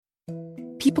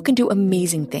People can do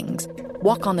amazing things,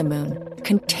 walk on the moon,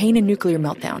 contain a nuclear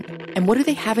meltdown. And what do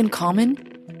they have in common?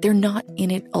 They're not in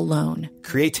it alone.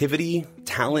 Creativity,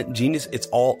 talent, genius, it's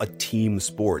all a team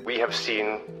sport. We have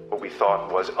seen what we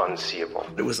thought was unseeable.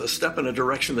 It was a step in a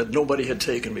direction that nobody had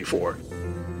taken before.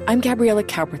 I'm Gabriella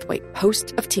Cowperthwaite,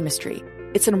 host of Teamistry.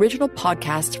 It's an original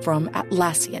podcast from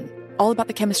Atlassian, all about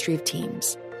the chemistry of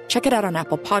teams. Check it out on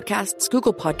Apple Podcasts,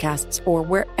 Google Podcasts, or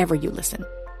wherever you listen.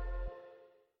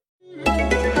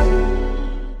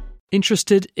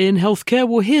 Interested in healthcare?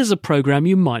 Well, here's a programme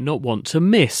you might not want to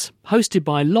miss. Hosted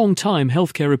by long-time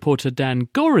healthcare reporter Dan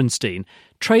Gorenstein,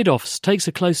 Trade-Offs takes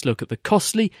a close look at the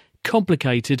costly,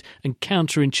 complicated and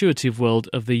counterintuitive world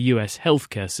of the US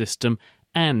healthcare system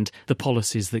and the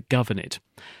policies that govern it.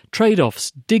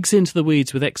 Trade-Offs digs into the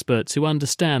weeds with experts who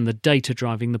understand the data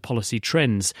driving the policy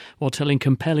trends while telling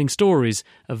compelling stories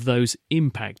of those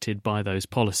impacted by those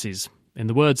policies. In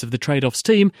the words of the Trade-Offs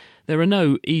team, there are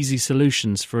no easy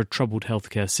solutions for a troubled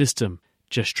healthcare system,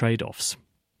 just trade-offs.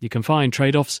 You can find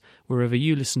Trade-Offs wherever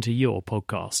you listen to your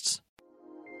podcasts.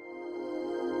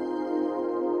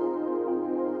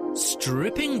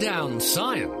 Stripping down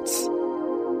science.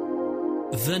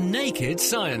 The Naked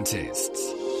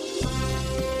Scientists.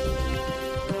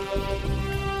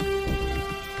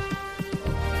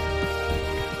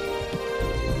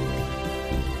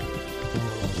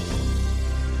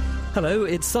 Hello,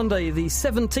 it's Sunday the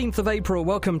 17th of April.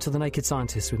 Welcome to The Naked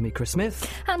Scientists with me, Chris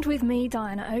Smith. And with me,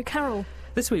 Diana O'Carroll.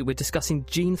 This week we're discussing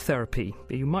gene therapy.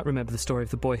 You might remember the story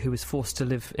of the boy who was forced to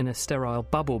live in a sterile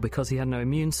bubble because he had no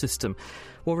immune system.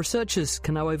 Well, researchers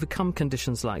can now overcome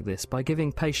conditions like this by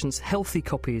giving patients healthy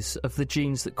copies of the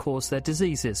genes that cause their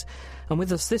diseases. And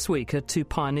with us this week are two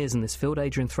pioneers in this field,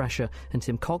 Adrian Thrasher and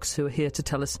Tim Cox, who are here to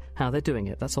tell us how they're doing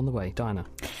it. That's on the way. Diana.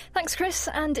 Thanks, Chris.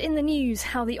 And in the news,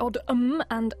 how the odd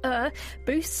and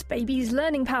boosts babies'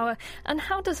 learning power, and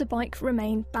how does a bike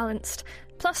remain balanced?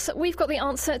 Plus, we've got the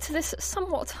answer to this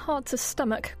somewhat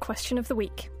hard-to-stomach question of the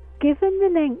week. Given the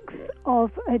length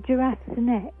of a giraffe's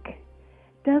neck,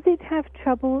 does it have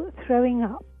trouble throwing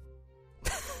up?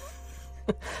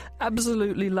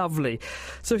 Absolutely lovely.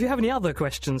 So if you have any other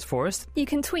questions for us, you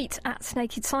can tweet at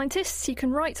Naked Scientists, you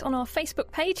can write on our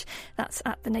Facebook page, that's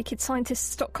at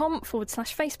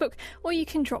thenakedscientists.com/Facebook, or you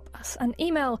can drop us an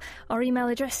email. Our email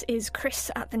address is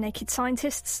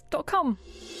chris@thenakedscientists.com.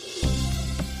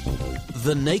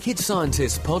 The Naked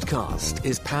Scientists podcast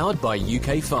is powered by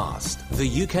UK Fast,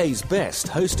 the UK's best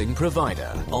hosting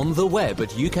provider. On the web at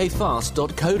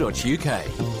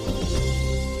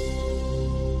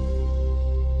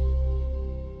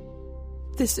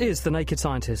ukfast.co.uk. This is The Naked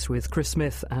Scientists with Chris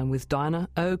Smith and with Diana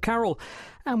O'Carroll.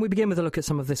 And we begin with a look at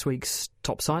some of this week's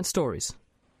top science stories.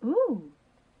 Ooh,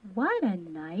 what a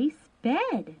nice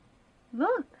bed.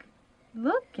 Look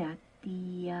at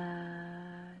the,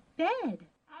 bed.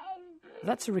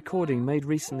 That's a recording made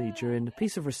recently during a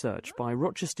piece of research by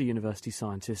Rochester University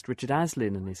scientist Richard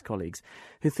Aslin and his colleagues,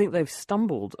 who think they've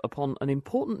stumbled upon an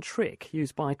important trick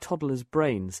used by toddlers'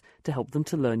 brains to help them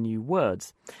to learn new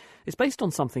words. It's based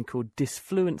on something called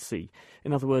disfluency,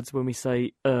 in other words, when we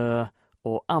say or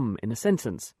in a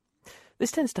sentence.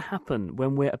 This tends to happen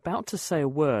when we're about to say a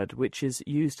word which is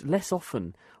used less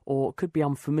often or could be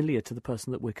unfamiliar to the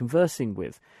person that we're conversing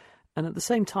with. And at the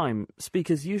same time,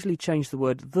 speakers usually change the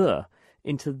word the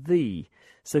into the.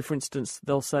 So, for instance,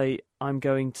 they'll say, I'm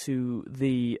going to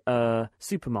the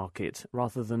supermarket,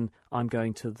 rather than I'm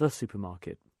going to the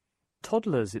supermarket.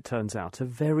 Toddlers, it turns out, are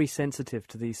very sensitive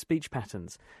to these speech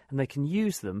patterns, and they can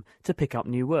use them to pick up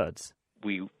new words.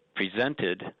 We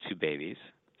presented to babies,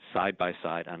 side by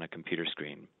side on a computer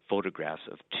screen, photographs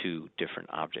of two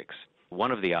different objects. One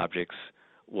of the objects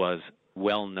was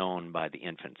well known by the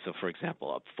infant. So, for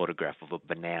example, a photograph of a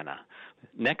banana.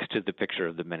 Next to the picture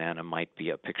of the banana might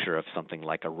be a picture of something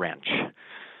like a wrench,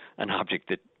 an object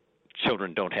that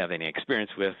children don't have any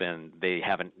experience with, and they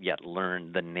haven't yet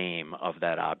learned the name of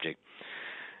that object.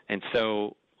 And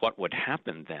so what would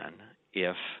happen then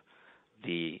if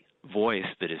the voice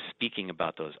that is speaking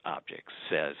about those objects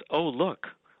says, oh, look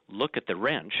at the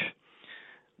wrench?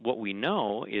 What we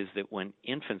know is that when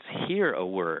infants hear a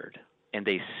word and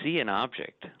they see an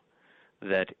object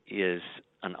that is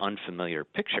an unfamiliar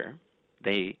picture,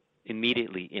 they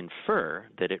immediately infer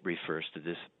that it refers to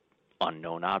this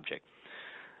unknown object.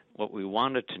 What we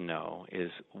wanted to know is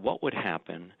what would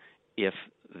happen if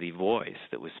the voice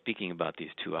that was speaking about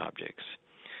these two objects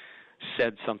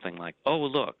said something like, oh,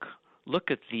 look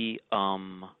at the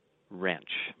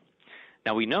wrench.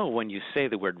 Now, we know when you say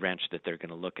the word wrench that they're going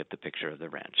to look at the picture of the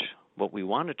wrench. What we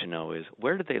wanted to know is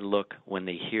where do they look when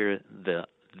they hear the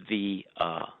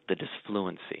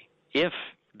disfluency? If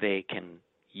they can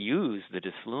use the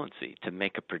disfluency to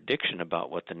make a prediction about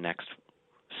what the next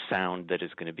sound that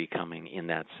is going to be coming in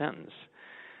that sentence,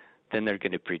 then they're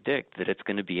going to predict that it's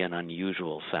going to be an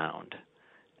unusual sound,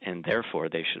 and therefore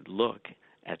they should look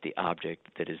at the object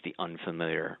that is the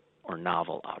unfamiliar or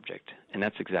novel object. And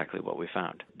that's exactly what we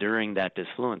found. During that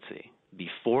disfluency,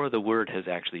 before the word has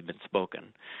actually been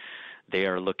spoken, they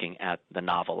are looking at the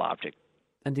novel object.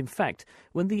 And in fact,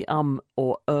 when the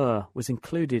or was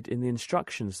included in the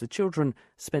instructions, the children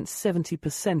spent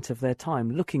 70% of their time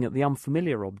looking at the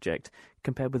unfamiliar object,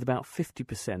 compared with about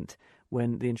 50%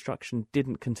 when the instruction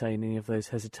didn't contain any of those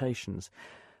hesitations.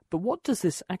 But what does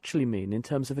this actually mean in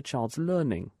terms of a child's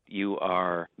learning? You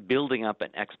are building up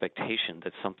an expectation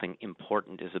that something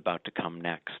important is about to come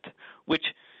next, which,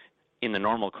 in the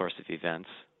normal course of events,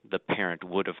 the parent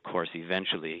would, of course,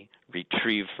 eventually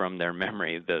retrieve from their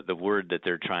memory the word that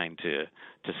they're trying to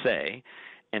say,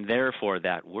 and therefore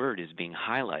that word is being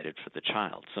highlighted for the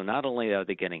child. So not only are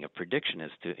they getting a prediction as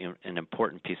to an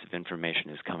important piece of information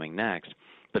is coming next,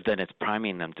 but then it's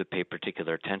priming them to pay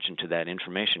particular attention to that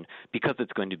information because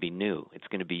it's going to be new. It's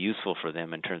going to be useful for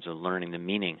them in terms of learning the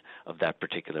meaning of that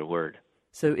particular word.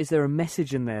 So is there a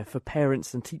message in there for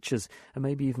parents and teachers and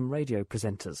maybe even radio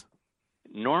presenters?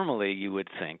 Normally, you would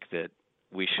think that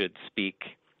we should speak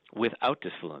without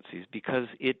disfluencies because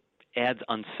it adds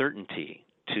uncertainty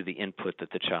to the input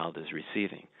that the child is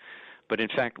receiving. But in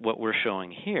fact, what we're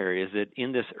showing here is that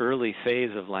in this early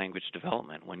phase of language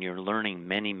development, when you're learning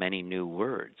many, many new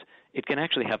words, it can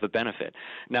actually have a benefit.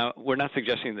 Now, we're not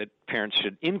suggesting that parents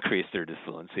should increase their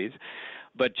disfluencies,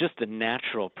 but just the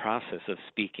natural process of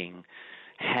speaking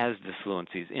has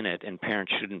disfluencies in it, and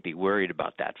parents shouldn't be worried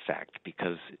about that fact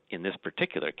because in this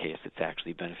particular case, it's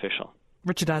actually beneficial.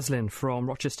 Richard Aslin from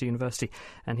Rochester University,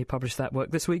 and he published that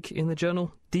work this week in the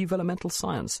journal Developmental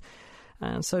Science.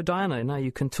 And so, Diana, now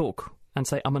you can talk and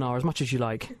say and ah as much as you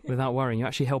like without worrying. You're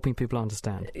actually helping people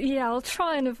understand. Yeah, I'll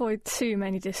try and avoid too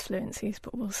many disfluencies,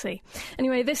 but we'll see.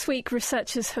 Anyway, this week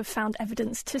researchers have found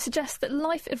evidence to suggest that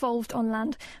life evolved on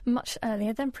land much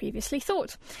earlier than previously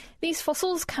thought. These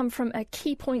fossils come from a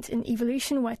key point in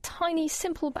evolution where tiny,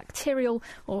 simple bacterial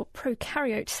or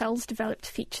prokaryote cells developed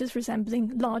features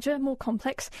resembling larger, more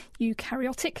complex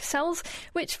eukaryotic cells,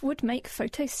 which would make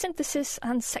photosynthesis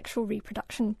and sexual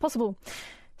reproduction possible.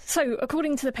 So,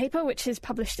 according to the paper, which is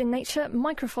published in Nature,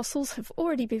 microfossils have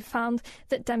already been found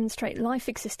that demonstrate life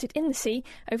existed in the sea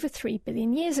over 3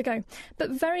 billion years ago,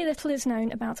 but very little is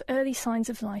known about early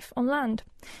signs of life on land.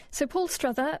 So Paul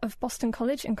Struther of Boston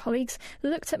College and colleagues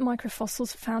looked at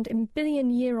microfossils found in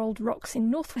billion-year-old rocks in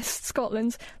northwest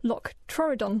Scotland's Loch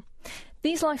Torridon.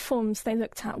 These life forms they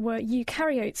looked at were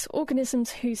eukaryotes,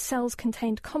 organisms whose cells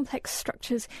contained complex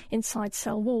structures inside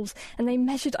cell walls, and they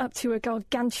measured up to a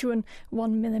gargantuan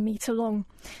 1 millimetre long.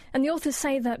 And the authors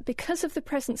say that because of the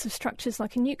presence of structures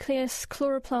like a nucleus,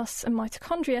 chloroplasts and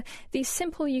mitochondria, these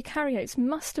simple eukaryotes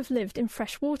must have lived in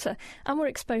fresh water and were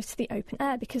exposed to the open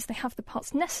air because they have the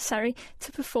parts necessary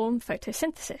to perform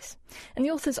photosynthesis. And the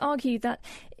authors argue that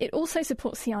it also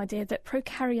supports the idea that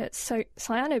prokaryote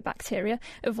cyanobacteria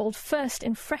evolved first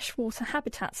in freshwater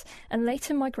habitats and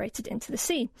later migrated into the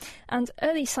sea. And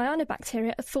early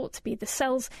cyanobacteria are thought to be the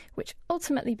cells which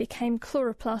ultimately became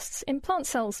chloroplasts in plant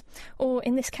cells, or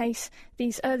in this case,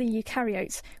 these early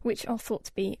eukaryotes, which are thought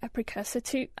to be a precursor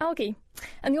to algae.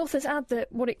 And the authors add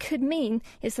that what it could mean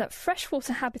is that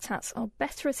freshwater habitats are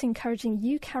better at encouraging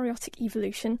eukaryotic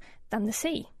evolution than the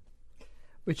sea.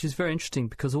 Which is very interesting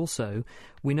because also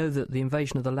we know that the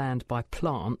invasion of the land by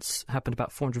plants happened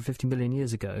about 450 million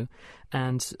years ago,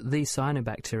 and these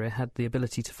cyanobacteria had the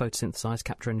ability to photosynthesize,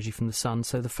 capture energy from the sun,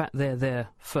 so the fact they're there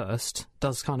first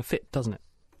does kind of fit, doesn't it?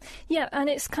 Yeah, and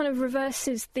it's kind of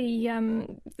reverses the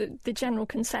general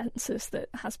consensus that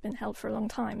has been held for a long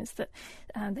time, is that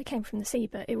they came from the sea,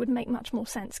 but it would make much more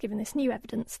sense given this new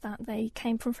evidence that they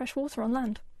came from fresh water on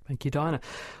land. Thank you, Diana.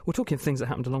 We're talking of things that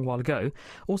happened a long while ago.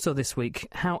 Also this week,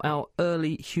 how our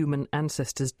early human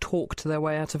ancestors talked their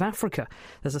way out of Africa.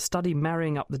 There's a study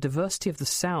marrying up the diversity of the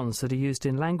sounds that are used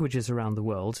in languages around the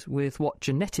world with what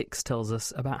genetics tells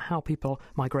us about how people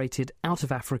migrated out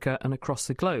of Africa and across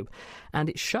the globe. And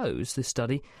it shows, this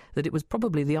study, that it was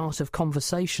probably the art of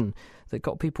conversation that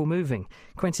got people moving.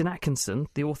 Quentin Atkinson,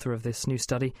 the author of this new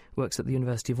study, works at the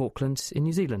University of Auckland in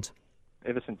New Zealand.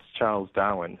 Ever since Charles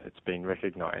Darwin, it's been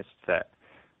recognised that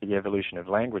the evolution of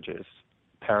languages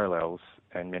parallels,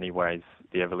 in many ways,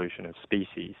 the evolution of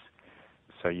species.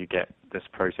 So you get this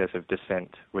process of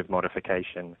descent with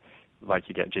modification, like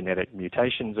you get genetic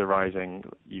mutations arising,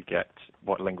 you get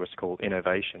what linguists call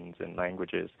innovations in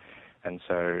languages. And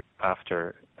so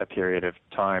after a period of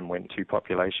time when two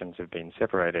populations have been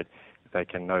separated, they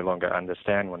can no longer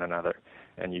understand one another,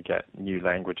 and you get new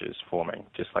languages forming,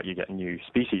 just like you get new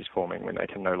species forming when they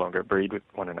can no longer breed with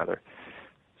one another.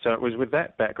 So it was with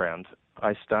that background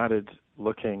I started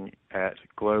looking at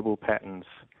global patterns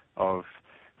of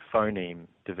phoneme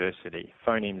diversity.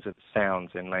 Phonemes are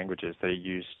sounds in languages that are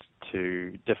used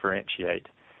to differentiate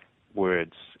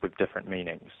words with different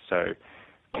meanings. So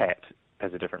cat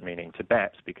has a different meaning to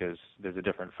bat because there's a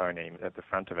different phoneme at the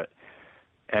front of it.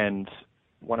 And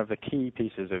one of the key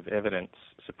pieces of evidence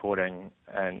supporting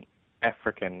an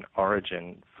African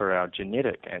origin for our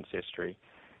genetic ancestry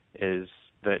is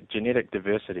that genetic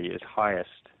diversity is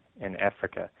highest in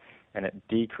Africa, and it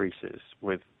decreases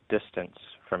with distance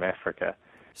from Africa.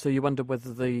 So you wonder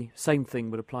whether the same thing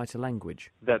would apply to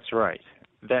language? That's right.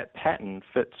 That pattern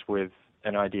fits with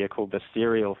an idea called the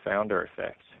serial founder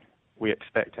effect. We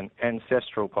expect an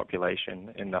ancestral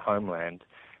population in the homeland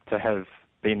to have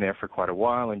been there for quite a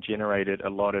while and generated a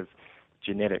lot of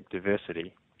genetic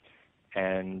diversity.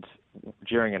 And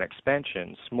during an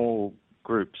expansion, small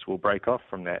groups will break off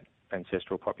from that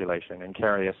ancestral population and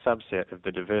carry a subset of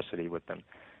the diversity with them.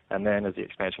 And then as the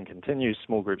expansion continues,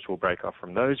 small groups will break off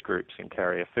from those groups and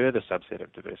carry a further subset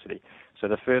of diversity. So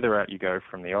the further out you go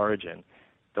from the origin,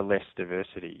 the less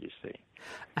diversity you see.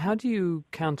 How do you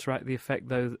counteract the effect,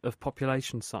 though, of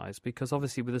population size? Because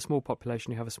obviously with a small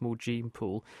population you have a small gene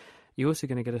pool. You're also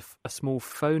going to get a small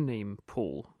phoneme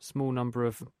pool, small number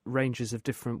of ranges of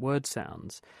different word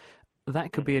sounds.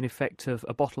 That could be an effect of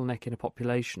a bottleneck in a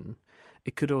population.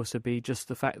 It could also be just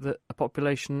the fact that a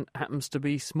population happens to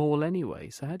be small anyway.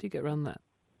 So how do you get around that?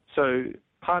 So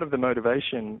part of the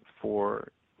motivation for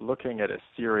looking at a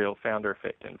serial founder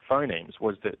effect in phonemes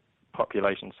was that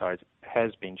population size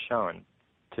has been shown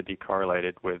to be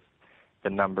correlated with the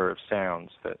number of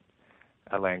sounds that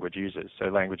a language uses. So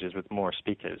languages with more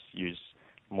speakers use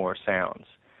more sounds.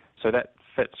 So that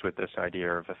fits with this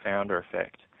idea of a founder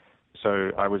effect. So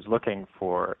I was looking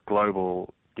for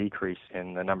global decrease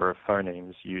in the number of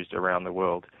phonemes used around the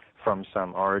world from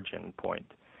some origin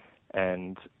point.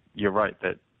 And you're right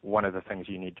that one of the things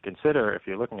you need to consider if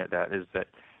you're looking at that is that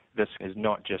this is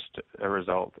not just a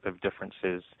result of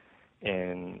differences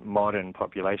in modern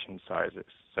population sizes,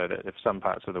 so that if some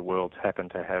parts of the world happen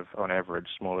to have, on average,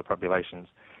 smaller populations,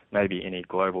 maybe any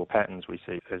global patterns we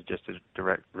see is just a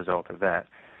direct result of that.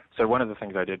 So one of the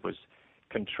things I did was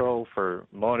control for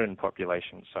modern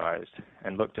population size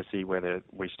and look to see whether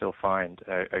we still find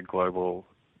a global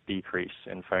decrease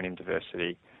in phoneme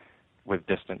diversity with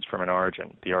distance from an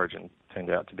origin. The origin turned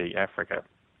out to be Africa.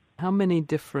 How many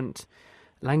different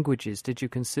languages did you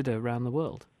consider around the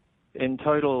world? In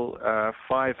total,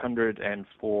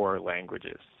 504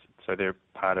 languages. So they're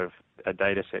part of a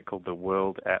data set called the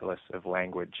World Atlas of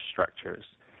Language Structures.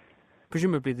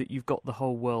 Presumably that you've got the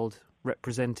whole world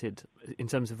represented in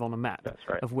terms of on a map. That's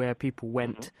right. Of where people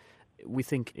went, we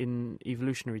think, in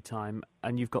evolutionary time,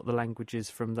 and you've got the languages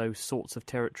from those sorts of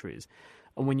territories.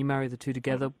 And when you marry the two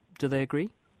together, do they agree?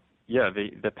 Yeah,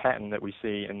 the pattern that we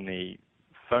see in the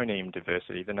phoneme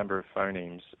diversity, the number of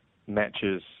phonemes,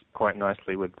 matches quite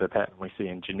nicely with the pattern we see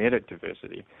in genetic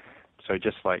diversity. So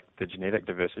just like the genetic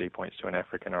diversity points to an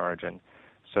African origin,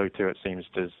 so too it seems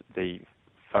does the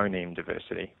phoneme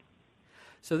diversity.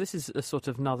 So this is a sort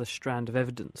of another strand of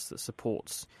evidence that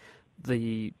supports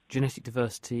the genetic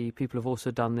diversity. People have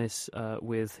also done this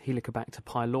with Helicobacter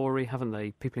pylori, haven't they?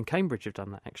 People in Cambridge have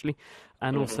done that, actually.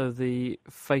 And also the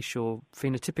facial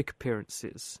phenotypic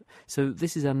appearances. So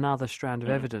this is another strand of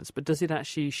evidence. But does it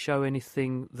actually show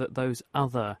anything that those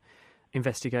other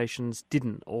investigations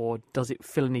didn't? Or does it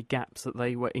fill any gaps that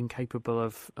they were incapable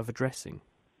of addressing?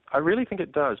 I really think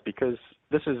it does, because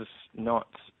this is not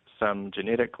some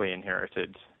genetically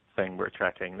inherited thing we're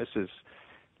tracking. This is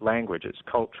language. It's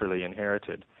culturally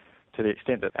inherited to the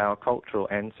extent that our cultural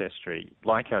ancestry,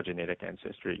 like our genetic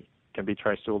ancestry, can be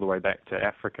traced all the way back to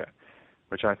Africa,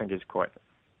 which I think is quite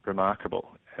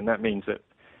remarkable. And that means that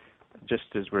just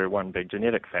as we're one big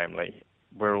genetic family,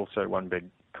 we're also one big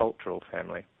cultural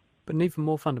family. But an even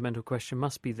more fundamental question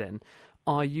must be then,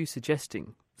 are you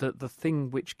suggesting that the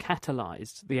thing which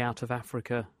catalysed the out of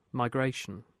Africa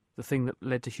migration, the thing that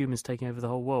led to humans taking over the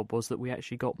whole world, was that we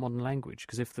actually got modern language?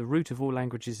 Because if the root of all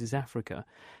languages is Africa,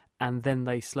 and then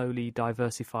they slowly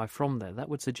diversify from there, that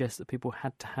would suggest that people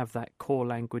had to have that core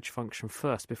language function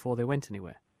first before they went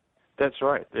anywhere. That's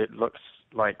right. It looks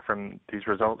like from these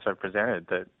results I've presented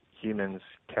that humans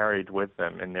carried with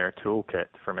them in their toolkit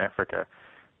from Africa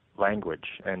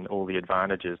language and all the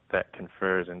advantages that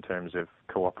confers in terms of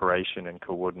cooperation and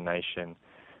coordination.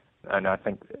 And I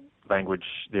think language,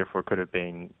 therefore, could have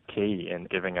been key in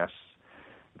giving us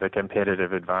the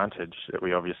competitive advantage that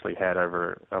we obviously had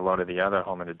over a lot of the other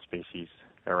hominid species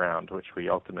around, which we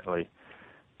ultimately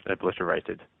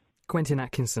obliterated. Quentin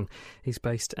Atkinson. He's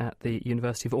based at the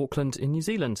University of Auckland in New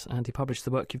Zealand, and he published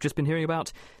the work you've just been hearing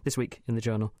about this week in the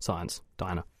journal Science.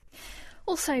 Diana.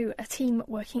 Also, a team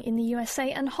working in the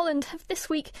USA and Holland have this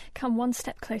week come one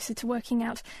step closer to working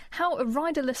out how a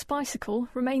riderless bicycle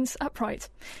remains upright.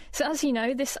 So as you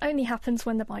know, this only happens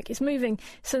when the bike is moving,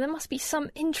 so there must be some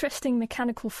interesting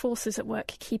mechanical forces at work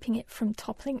keeping it from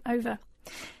toppling over.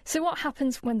 So what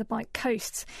happens when the bike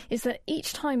coasts is that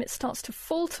each time it starts to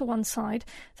fall to one side,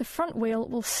 the front wheel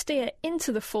will steer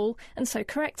into the fall and so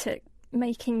correct it,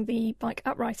 making the bike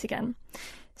upright again.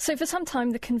 So for some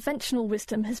time, the conventional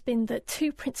wisdom has been that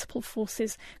two principal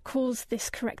forces cause this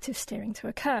corrective steering to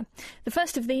occur. The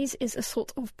first of these is a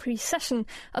sort of precession,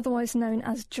 otherwise known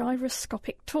as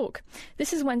gyroscopic torque.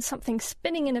 This is when something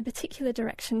spinning in a particular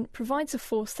direction provides a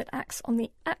force that acts on the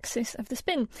axis of the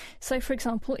spin. So, for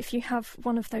example, if you have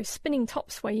one of those spinning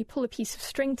tops where you pull a piece of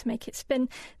string to make it spin,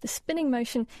 the spinning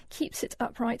motion keeps it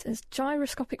upright as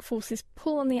gyroscopic forces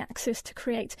pull on the axis to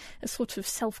create a sort of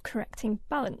self-correcting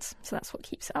balance. So that's what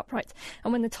keeps it upright.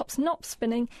 And when the top's not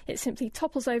spinning, it simply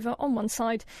topples over on one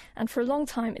side, and for a long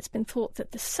time it's been thought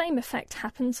that the same effect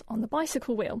happens on the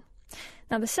bicycle wheel.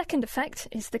 Now, the second effect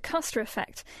is the caster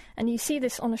effect, and you see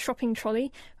this on a shopping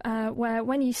trolley where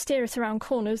when you steer it around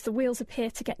corners, the wheels appear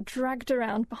to get dragged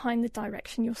around behind the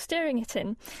direction you're steering it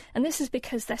in. And this is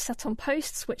because they're set on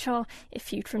posts which are, if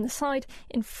viewed from the side,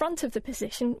 in front of the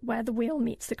position where the wheel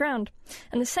meets the ground.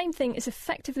 And the same thing is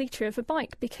effectively true of a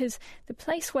bike, because the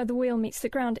place where the wheel meets the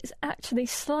ground is actually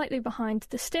slightly behind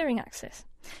the steering axis.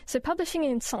 So publishing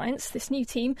in Science, this new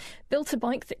team built a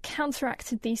bike that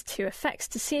counteracted these two effects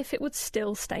to see if it would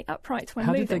still stay upright when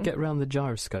moving. How did they get around the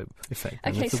gyroscope effect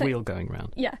and the wheel going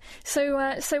round? Yeah,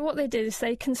 so what they did is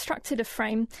they constructed a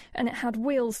frame, and it had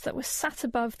wheels that were sat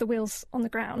above the wheels on the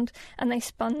ground, and they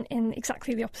spun in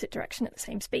exactly the opposite direction at the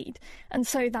same speed. And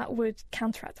so that would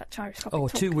counteract that gyroscopic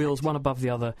torque. Two wheels, one above the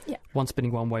other, one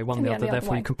spinning one way, one the other,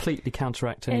 therefore you completely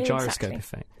counteract any gyroscope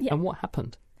effect. Yeah. And what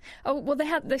happened? Oh, well,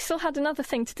 they still had another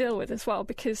thing to deal with as well,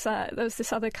 because there was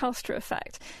this other caster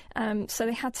effect. So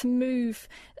they had to move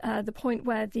the point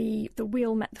where the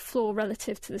wheel met the floor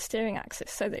relative to the steering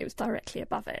axis so that it was directly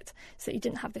above it, so that you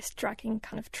didn't have this dragging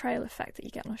kind of trail effect that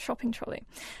you get on a shopping trolley.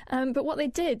 But what they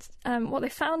did, what they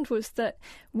found was that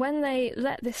when they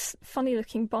let this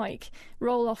funny-looking bike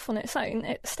roll off on its own,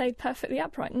 it stayed perfectly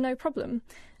upright, no problem.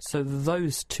 So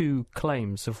those two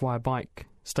claims of why a bike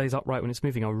stays upright when it's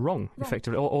moving are wrong.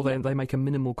 Effectively, or they make a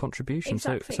minimal contribution.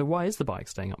 Exactly. So why is the bike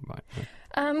staying upright?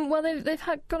 Well, they've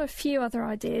got a few other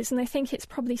ideas, and they think it's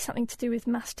probably something to do with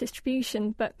mass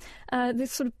distribution, but the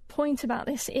sort of point about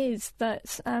this is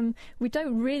that we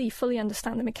don't really fully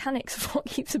understand the mechanics of what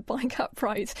keeps a bike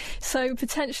upright, so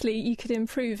potentially you could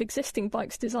improve existing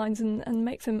bikes' designs and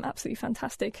make them absolutely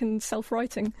fantastic and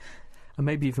self-righting. And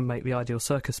maybe even make the ideal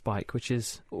circus bike, which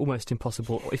is almost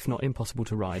impossible, if not impossible,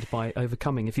 to ride, by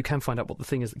overcoming, if you can find out what the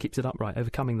thing is that keeps it upright,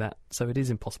 overcoming that, so it is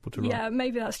impossible to ride. Yeah,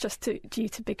 maybe that's just due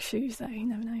to big shoes, though, you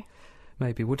never know.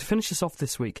 Maybe. Well, to finish us off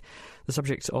this week, the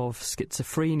subject of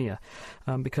schizophrenia,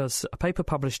 because a paper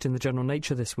published in the journal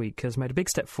Nature this week has made a big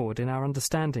step forward in our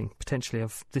understanding, potentially,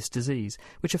 of this disease,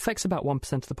 which affects about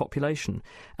 1% of the population,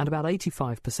 and about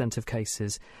 85% of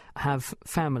cases have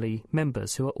family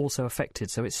members who are also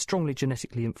affected, so it's strongly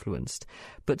genetically influenced.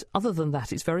 But other than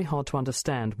that, it's very hard to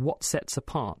understand what sets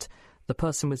apart the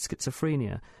person with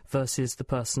schizophrenia versus the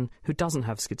person who doesn't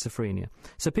have schizophrenia.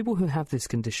 So people who have this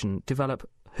condition develop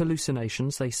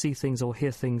hallucinations, they see things or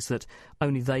hear things that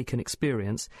only they can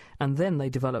experience, and then they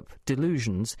develop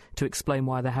delusions to explain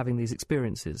why they're having these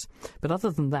experiences. But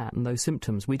other than that and those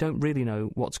symptoms, we don't really know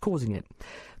what's causing it.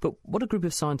 But what a group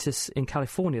of scientists in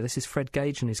California, this is Fred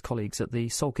Gage and his colleagues at the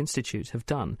Salk Institute, have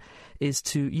done is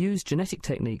to use genetic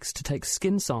techniques to take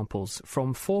skin samples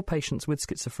from 4 patients with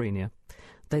schizophrenia.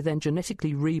 They then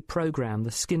genetically reprogram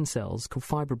the skin cells, called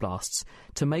fibroblasts,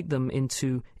 to make them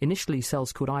into initially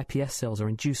cells called iPS cells, or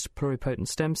induced pluripotent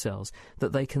stem cells,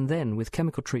 that they can then, with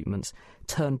chemical treatments,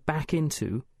 turn back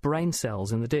into brain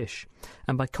cells in the dish.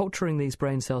 And by culturing these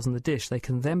brain cells in the dish, they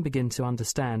can then begin to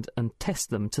understand and test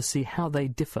them to see how they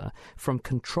differ from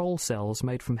control cells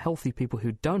made from healthy people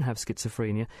who don't have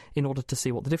schizophrenia, in order to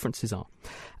see what the differences are.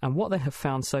 And what they have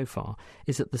found so far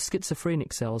is that the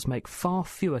schizophrenic cells make far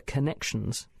fewer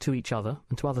connections to each other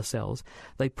and to other cells.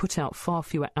 They put out far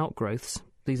fewer outgrowths,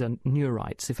 These are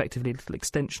neurites, effectively little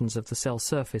extensions of the cell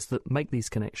surface that make these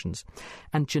connections.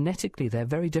 And genetically, they're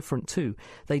very different too.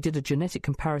 They did a genetic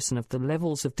comparison of the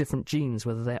levels of different genes,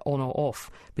 whether they're on or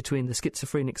off, between the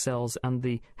schizophrenic cells and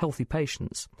the healthy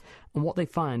patients. And what they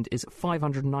find is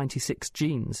 596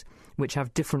 genes, which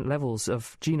have different levels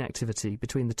of gene activity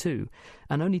between the two.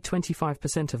 And only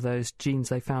 25% of those genes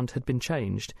they found had been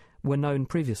changed were known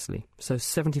previously. So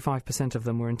 75% of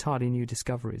them were entirely new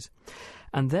discoveries.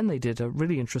 And then they did a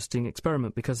really interesting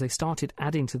experiment because they started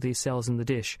adding to these cells in the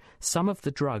dish some of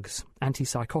the drugs,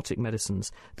 antipsychotic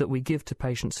medicines, that we give to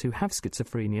patients who have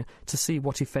schizophrenia to see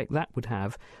what effect that would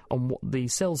have on what the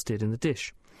cells did in the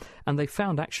dish. And they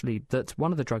found actually that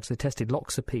one of the drugs they tested,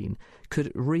 loxapine,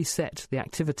 could reset the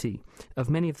activity of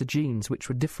many of the genes which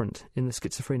were different in the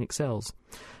schizophrenic cells.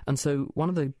 And so one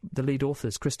of the lead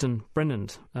authors, Kristen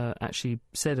Brennand, actually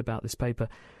said about this paper,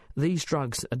 these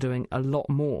drugs are doing a lot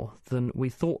more than we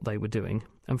thought they were doing.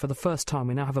 And for the first time,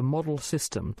 we now have a model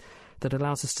system that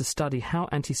allows us to study how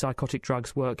antipsychotic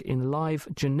drugs work in live,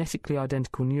 genetically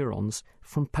identical neurons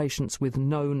from patients with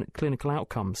known clinical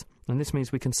outcomes. And this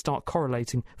means we can start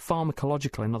correlating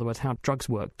pharmacological, in other words, how drugs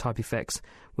work, type effects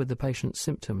with the patient's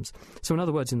symptoms. So in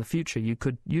other words, in the future, you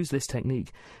could use this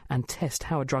technique and test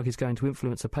how a drug is going to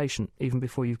influence a patient even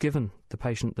before you've given the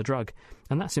patient the drug.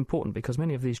 And that's important because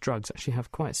many of these drugs actually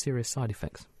have quite serious side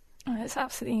effects. Oh, it's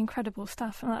absolutely incredible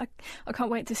stuff. And I can't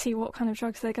wait to see what kind of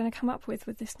drugs they're going to come up with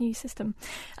this new system.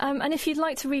 And if you'd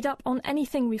like to read up on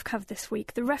anything we've covered this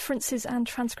week, the references and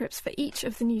transcripts for each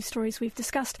of the news stories we've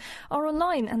discussed are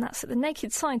online, and that's at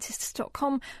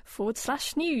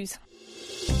thenakedscientists.com/news.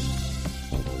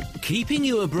 Keeping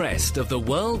you abreast of the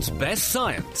world's best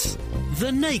science.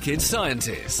 The Naked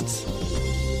Scientists.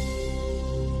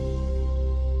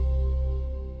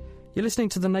 You're listening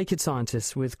to The Naked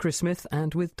Scientists with Chris Smith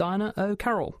and with Diana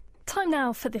O'Carroll. Time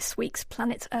now for this week's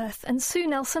Planet Earth, and Sue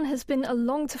Nelson has been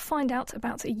along to find out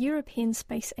about a European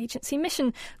Space Agency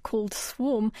mission called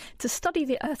SWARM to study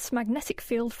the Earth's magnetic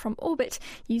field from orbit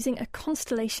using a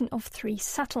constellation of 3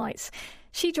 satellites.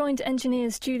 She joined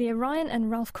engineers Julia Ryan and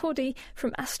Ralph Cordy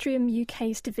from Astrium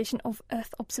UK's Division of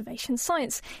Earth Observation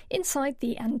Science inside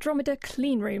the Andromeda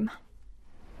Clean Room.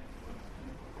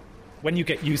 When you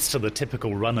get used to the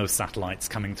typical run of satellites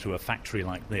coming through a factory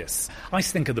like this, I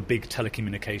think of the big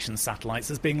telecommunications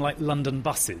satellites as being like London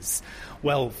buses.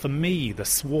 Well, for me, the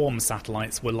SWARM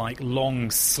satellites were like long,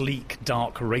 sleek,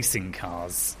 dark racing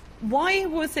cars. Why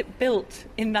was it built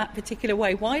in that particular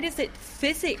way? Why does it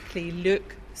physically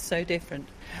look so different?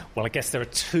 Well, I guess there are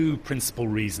 2 principal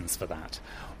reasons for that.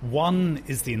 One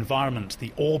is the environment,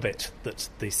 the orbit that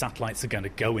the satellites are going to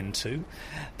go into.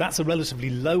 That's a relatively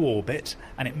low orbit,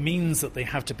 and it means that they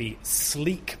have to be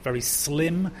sleek, very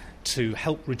slim, to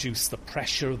help reduce the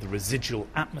pressure of the residual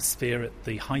atmosphere at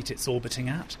the height it's orbiting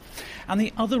at. And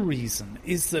the other reason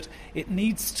is that it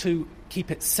needs to keep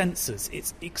its sensors,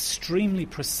 its extremely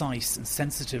precise and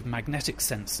sensitive magnetic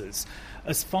sensors,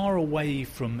 as far away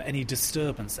from any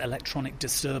disturbance, electronic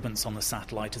disturbance on the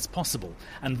satellite as possible.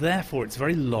 And therefore it's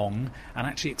very long and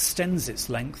actually extends its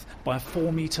length by a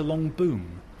 4-metre-long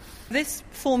boom. This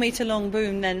 4-metre-long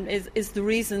boom, then, is the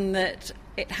reason that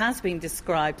it has been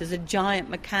described as a giant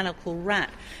mechanical rat,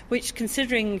 which,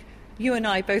 considering you and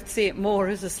I both see it more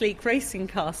as a sleek racing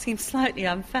car, seems slightly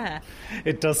unfair.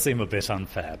 It does seem a bit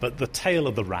unfair, but the tail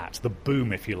of the rat, the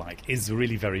boom if you like, is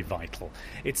really very vital.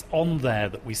 It's on there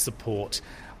that we support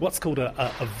what's called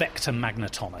a vector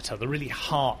magnetometer, the really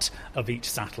heart of each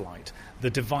satellite,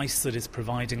 the device that is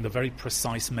providing the very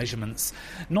precise measurements,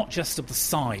 not just of the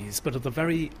size, but of the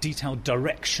very detailed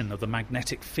direction of the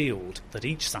magnetic field that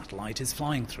each satellite is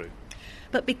flying through.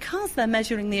 But because they're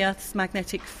measuring the Earth's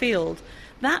magnetic field,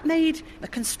 that made the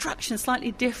construction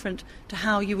slightly different to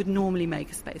how you would normally make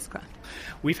a spacecraft.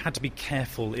 We've had to be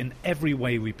careful in every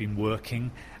way we've been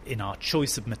working, in our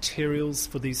choice of materials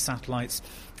for these satellites,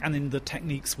 and in the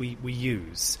techniques we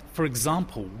use. For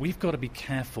example, we've got to be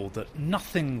careful that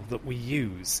nothing that we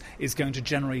use is going to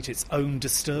generate its own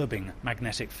disturbing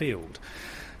magnetic field.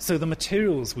 So the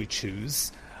materials we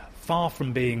choose, far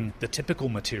from being the typical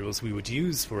materials we would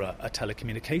use for a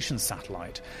telecommunications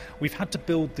satellite, we've had to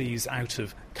build these out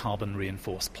of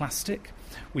carbon-reinforced plastic.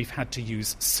 We've had to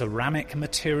use ceramic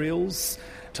materials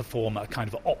to form a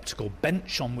kind of optical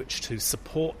bench on which to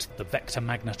support the vector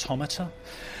magnetometer.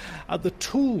 The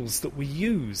tools that we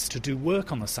use to do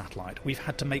work on the satellite, we've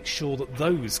had to make sure that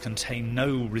those contain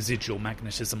no residual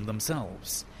magnetism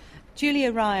themselves.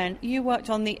 Julia Ryan, you worked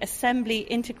on the assembly,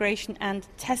 integration and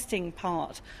testing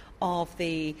part of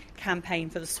the campaign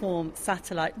for the SWARM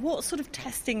satellite. What sort of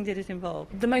testing did it involve?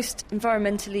 The most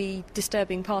environmentally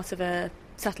disturbing part of a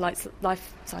satellite's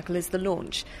life cycle is the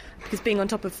launch, because being on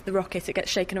top of the rocket, it gets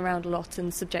shaken around a lot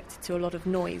and subjected to a lot of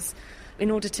noise. In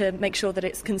order to make sure that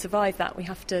it can survive that, we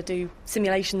have to do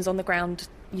simulations on the ground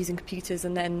using computers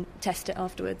and then test it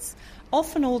afterwards.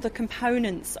 Often all the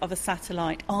components of a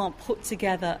satellite aren't put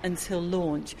together until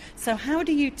launch. So how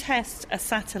do you test a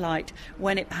satellite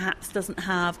when it perhaps doesn't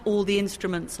have all the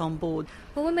instruments on board?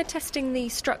 Well, when we're testing the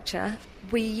structure,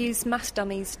 we use mass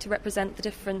dummies to represent the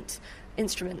different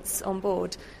instruments on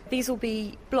board. These will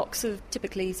be blocks of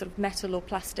typically sort of metal or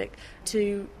plastic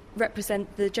to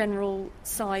represent the general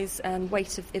size and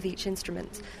weight of each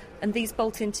instrument. And these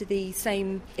bolt into the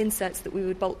same inserts that we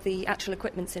would bolt the actual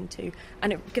equipments into,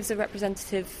 and it gives a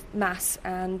representative mass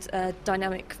and a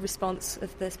dynamic response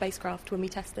of the spacecraft when we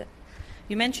test it.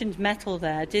 You mentioned metal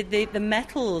there. Did the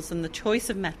metals and the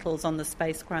choice of metals on the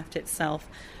spacecraft itself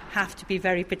have to be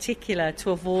very particular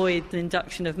to avoid the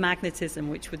induction of magnetism,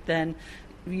 which would then,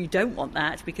 you don't want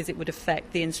that because it would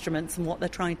affect the instruments and what they're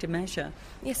trying to measure?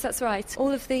 Yes, that's right.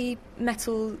 All of the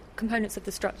metal components of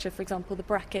the structure, for example, the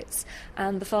brackets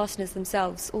and the fasteners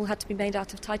themselves, all had to be made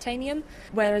out of titanium,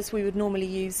 whereas we would normally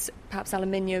use perhaps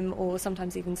aluminium or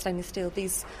sometimes even stainless steel.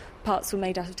 These parts were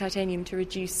made out of titanium to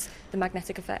reduce the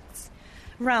magnetic effects.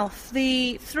 Ralph,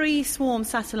 the 3 swarm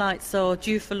satellites are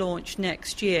due for launch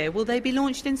next year. Will they be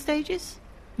launched in stages?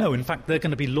 No, in fact, they're going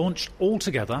to be launched all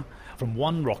together from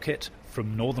one rocket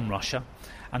from northern Russia,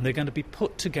 and they're going to be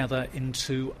put together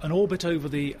into an orbit over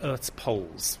the Earth's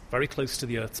poles, very close to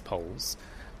the Earth's poles.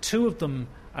 2 of them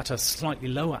at a slightly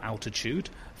lower altitude,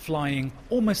 flying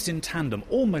almost in tandem,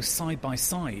 almost side by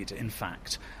side, in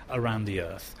fact, around the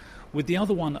Earth, with the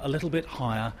other one a little bit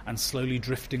higher and slowly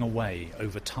drifting away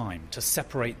over time to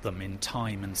separate them in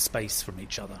time and space from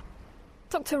each other.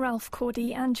 Dr. Ralph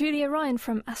Cordy and Julia Ryan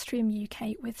from Astrium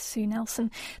UK with Sue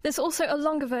Nelson. There's also a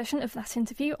longer version of that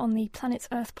interview on the Planet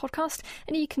Earth podcast,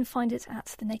 and you can find it at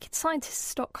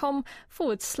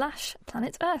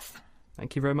thenakedscientists.com/Planet Earth.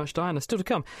 Thank you very much, Diana. Still to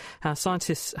come, how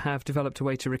scientists have developed a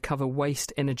way to recover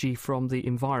waste energy from the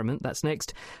environment. That's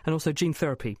next. And also gene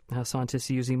therapy, how scientists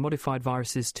are using modified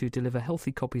viruses to deliver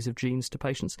healthy copies of genes to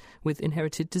patients with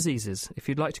inherited diseases. If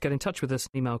you'd like to get in touch with us,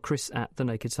 email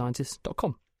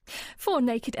chris@thenakedscientist.com. For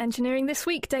Naked Engineering this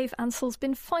week, Dave Ansell's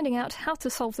been finding out how to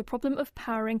solve the problem of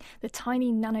powering the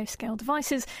tiny nanoscale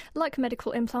devices, like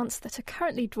medical implants, that are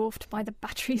currently dwarfed by the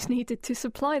batteries needed to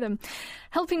supply them.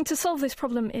 Helping to solve this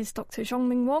problem is Dr.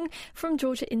 Zhongming Wang from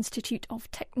Georgia Institute of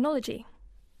Technology.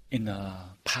 In the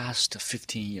past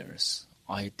 15 years,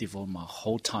 I devote my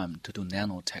whole time to do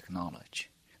nanotechnology,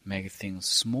 make things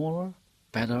smaller,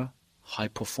 better, high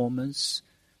performance,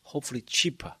 hopefully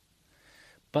cheaper.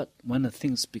 But when the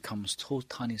things become so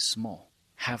tiny small,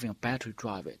 having a battery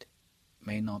drive it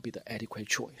may not be the adequate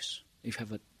choice. If you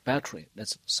have a battery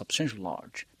that's substantially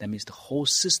large, that means the whole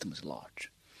system is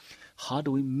large. How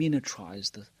do we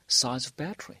miniaturize the size of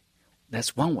battery?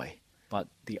 That's one way. But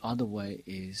the other way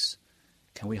is,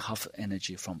 can we harvest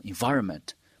energy from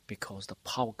environment because the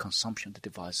power consumption of the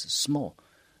device is small?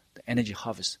 The energy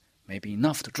harvest may be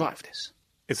enough to drive this.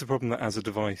 It's a problem that as a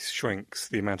device shrinks,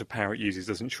 the amount of power it uses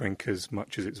doesn't shrink as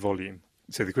much as its volume.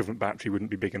 So the equivalent battery wouldn't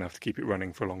be big enough to keep it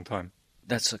running for a long time.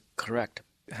 That's correct.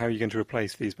 How are you going to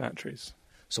replace these batteries?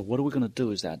 So what we're going to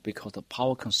do is that because the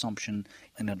power consumption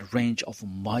in the range of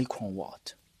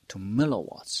microwatt to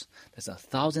milliwatts, that's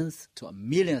 1,000th to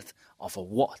 1,000,000th of a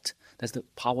watt. That's the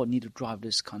power needed to drive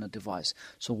this kind of device.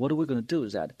 So what we're going to do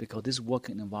is that because this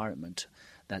working environment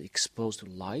that exposed to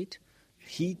light,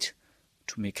 heat,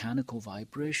 to mechanical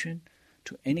vibration,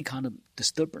 to any kind of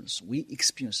disturbance we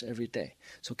experience every day.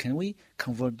 So can we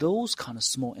convert those kind of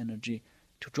small energy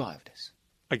to drive this?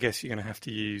 I guess you're going to have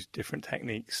to use different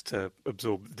techniques to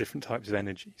absorb different types of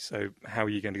energy. So how are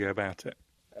you going to go about it?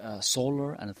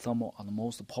 Solar and thermal are the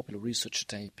most popular research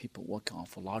today people work on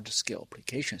for larger scale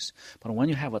applications. But when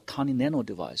you have a tiny nano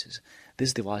devices,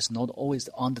 this device is not always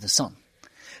under the sun.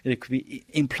 It could be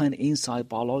implanted inside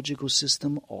biological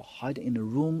system or hide in a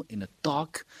room in the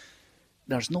dark.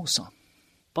 There's no sun.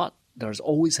 But there's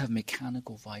always have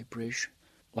mechanical vibration.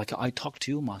 Like I talk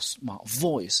to you, my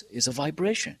voice is a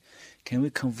vibration. Can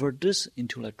we convert this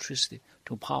into electricity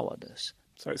to power this?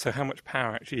 So how much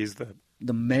power actually is there?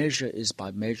 The measure is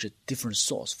by measure different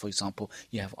source. For example,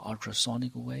 you have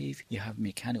ultrasonic wave, you have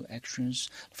mechanical actions.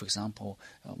 For example,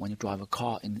 when you drive a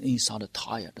car inside the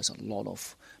tire, there's a lot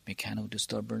of mechanical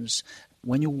disturbance.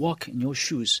 When you walk in your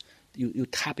shoes, you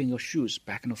tapping your shoes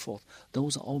back and forth.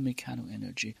 Those are all mechanical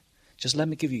energy. Just let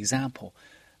me give you an example.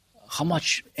 How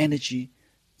much energy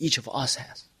each of us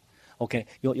has. Okay,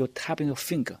 you're tapping your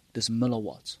finger, there's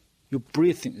milliwatts. Your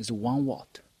breathing is 1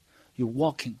 watt. You're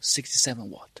walking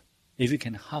 67 watt. If you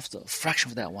can have the fraction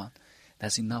of that one,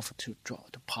 that's enough to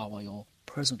power your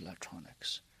personal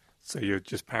electronics. So you're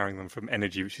just powering them from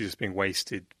energy which is just being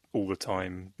wasted all the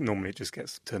time. Normally it just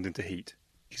gets turned into heat.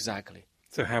 Exactly.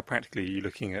 So how practically are you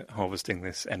looking at harvesting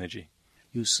this energy?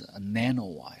 Use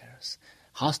nanowires.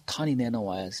 How tiny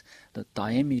nanowires? The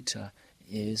diameter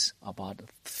is about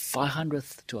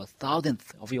 500th to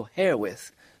 1,000th of your hair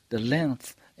width. The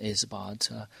length is about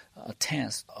a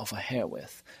tenth of a hair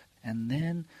width. And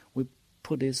then we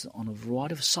put this on a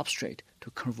variety of substrate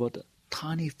to convert a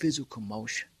tiny physical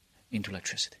motion into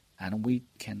electricity. And we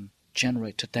can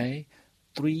generate today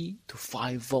 3 to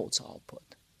 5 volts output.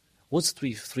 What's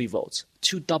 3 volts?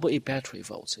 2 AA battery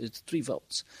volts. It's 3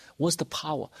 volts. What's the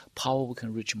power? Power we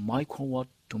can reach microwatt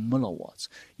to milliwatts.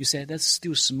 You say that's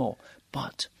still small,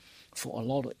 but for a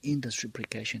lot of industry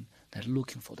application, they're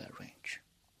looking for that range.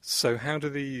 So how do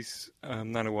these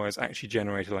nanowires actually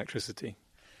generate electricity?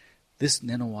 This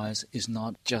nanowires is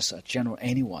not just a general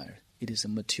any wire. It is a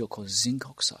material called zinc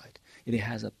oxide. It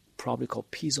has a property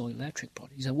called piezoelectric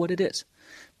property. You say what it is?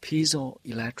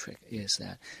 Piezoelectric is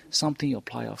that something you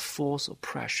apply a force or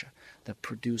pressure that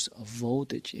produce a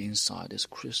voltage inside this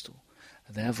crystal.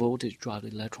 That voltage drives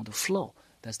the electron to flow.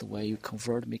 That's the way you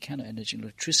convert mechanical energy into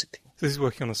electricity. So this is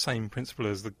working on the same principle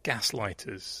as the gas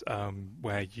lighters,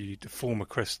 where you deform a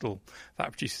crystal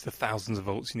that produces the thousands of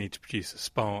volts you need to produce a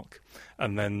spark,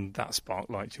 and then that spark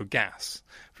lights your gas.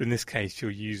 But in this case,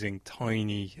 you're using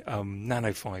tiny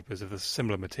nanofibers of a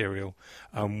similar material.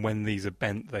 When these are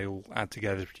bent, they all add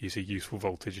together to produce a useful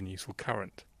voltage and useful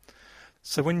current.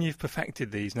 So when you've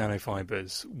perfected these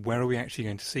nanofibers, where are we actually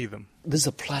going to see them? This is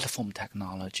a platform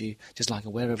technology. Just like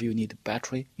wherever you need a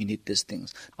battery, you need these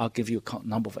things. I'll give you a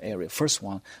number of areas. First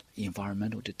one,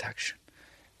 environmental detection.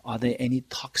 Are there any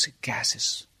toxic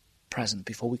gases present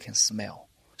before we can smell?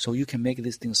 So you can make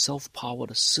this thing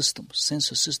self-powered system,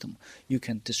 sensor system. You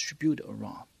can distribute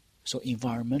around. So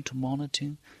environmental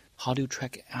monitoring, how do you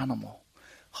track animal?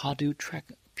 How do you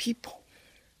track people?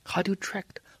 How do you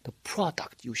track the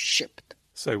product you shipped?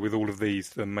 So with all of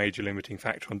these, the major limiting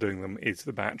factor on doing them is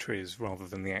the batteries rather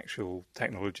than the actual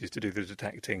technologies to do the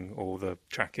detecting or the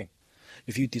tracking.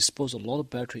 If you dispose a lot of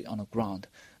battery on the ground,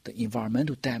 the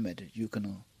environmental damage you're going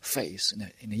to face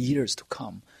in the years to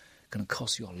come going to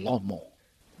cost you a lot more.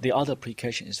 The other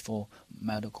application is for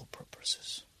medical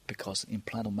purposes. Because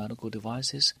implanted medical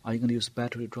devices, are you going to use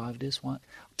battery to drive this one?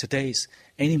 Today's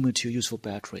any material used for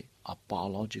battery are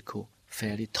biological,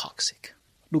 fairly toxic.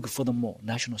 Look, furthermore,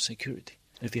 national security.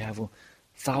 If you have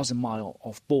 1,000 miles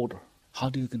of border, how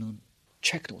do you going to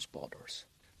check those borders?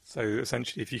 So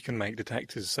essentially, if you can make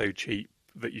detectors so cheap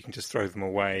that you can just throw them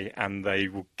away and they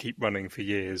will keep running for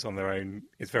years on their own,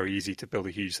 it's very easy to build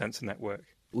a huge sensor network.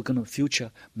 We're going to future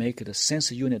make it a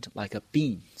sensor unit like a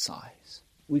bean size.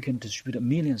 We can distribute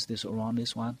millions this around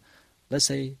this one. Let's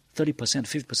say 30%,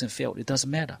 50% failed. It doesn't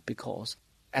matter because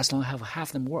as long as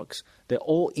half them works, they're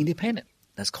all independent.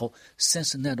 That's called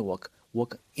sensor network,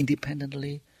 work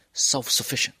independently,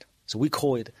 self-sufficient. So we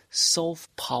call it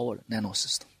self-powered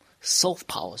nanosystem.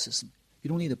 Self-power system. You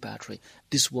don't need a battery.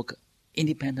 This works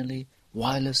independently,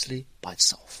 wirelessly, by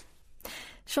itself.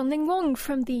 Shanling Wong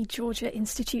from the Georgia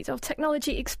Institute of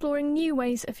Technology exploring new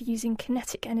ways of using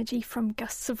kinetic energy from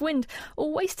gusts of wind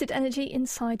or wasted energy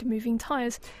inside moving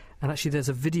tyres. And actually there's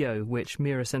a video which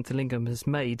Meera Senthilingam has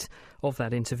made of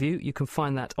that interview. You can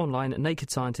find that online at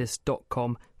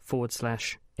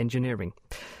nakedscientist.com/engineering.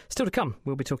 Still to come,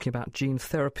 we'll be talking about gene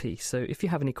therapy. So if you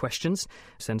have any questions,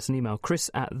 send us an email,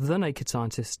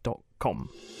 chris@thenakedscientist.com.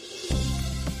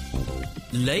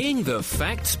 Laying the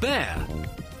facts bare.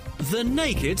 The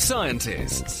Naked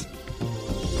Scientists.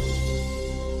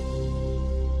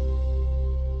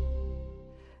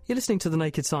 You're listening to The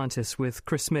Naked Scientists with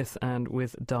Chris Smith and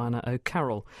with Diana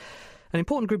O'Carroll. An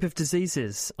important group of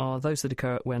diseases are those that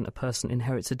occur when a person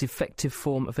inherits a defective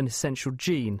form of an essential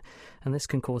gene, and this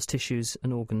can cause tissues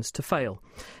and organs to fail.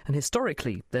 And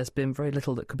historically, there's been very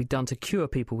little that could be done to cure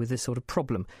people with this sort of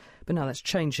problem. But now that's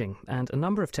changing, and a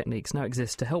number of techniques now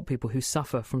exist to help people who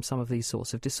suffer from some of these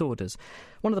sorts of disorders.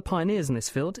 One of the pioneers in this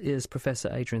field is Professor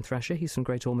Adrian Thrasher. He's from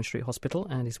Great Ormond Street Hospital,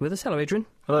 and he's with us. Hello, Adrian.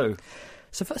 Hello.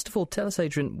 So first of all, tell us,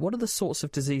 Adrian, what are the sorts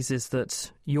of diseases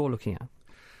that you're looking at?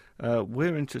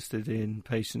 We're interested in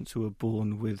patients who are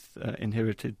born with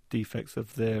inherited defects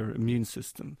of their immune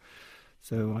system.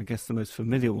 So I guess the most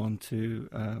familiar one to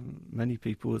many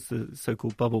people is the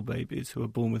so-called bubble babies who are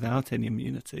born without any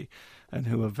immunity and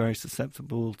who are very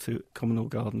susceptible to common or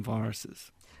garden viruses.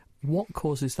 What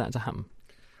causes that to happen?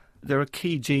 There are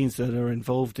key genes that are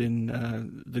involved in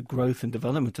the growth and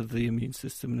development of the immune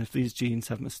system, and if these genes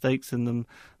have mistakes in them,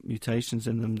 mutations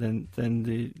in them, then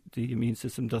the immune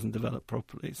system doesn't develop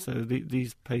properly. So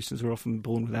these patients are often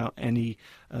born without any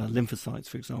lymphocytes,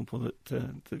 for example,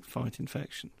 that fight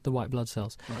infection. The white blood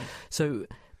cells. Right. So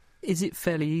is it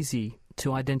fairly easy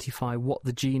to identify what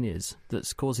the gene is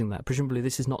that's causing that? Presumably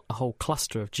this is not a whole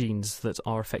cluster of genes that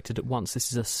are affected at once.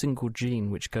 This is a single gene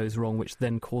which goes wrong, which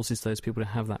then causes those people to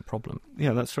have that problem.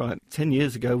 Yeah, that's right. 10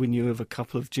 years ago we knew of a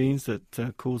couple of genes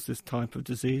that cause this type of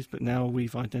disease, but now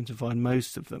we've identified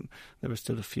most of them. There are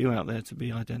still a few out there to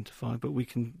be identified, but we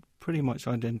can pretty much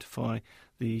identify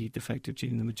the defective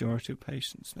gene in the majority of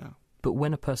patients now. But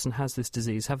when a person has this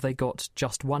disease, have they got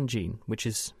just one gene which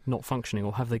is not functioning,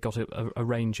 or have they got a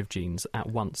range of genes at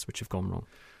once which have gone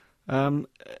wrong?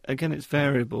 Again, it's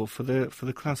variable. For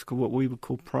the classical, what we would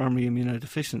call primary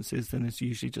immunodeficiencies, then it's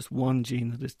usually just one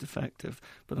gene that is defective.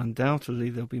 But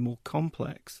undoubtedly, there'll be more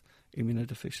complex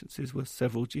immunodeficiencies where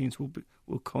several genes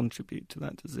will contribute to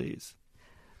that disease.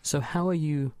 So how are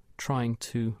you trying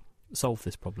to solve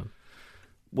this problem?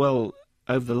 Well,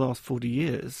 over the last 40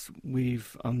 years,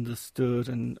 we've understood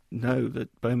and know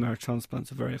that bone marrow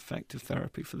transplants are very effective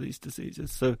therapy for these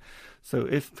diseases. So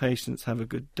if patients have a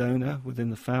good donor within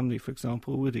the family, for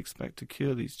example, we'd expect to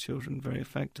cure these children very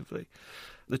effectively.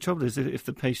 The trouble is if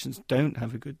the patients don't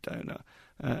have a good donor,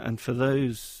 and for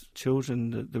those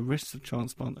children, the risks of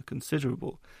transplant are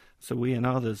considerable. So we and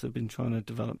others have been trying to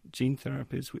develop gene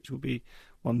therapies which will be,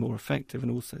 one, more effective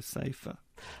and also safer.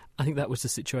 I think that was the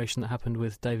situation that happened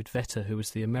with David Vetter, who was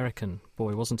the American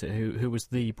boy, wasn't it, who was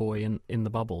the boy in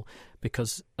the bubble,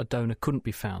 because a donor couldn't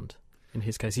be found. In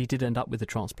his case, he did end up with a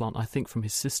transplant, I think, from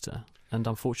his sister, and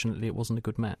unfortunately it wasn't a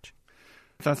good match.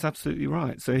 That's absolutely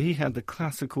right. So he had the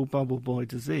classical bubble boy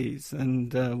disease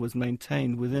and was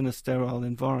maintained within a sterile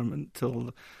environment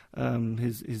till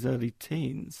his early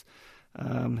teens.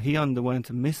 He underwent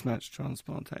a mismatched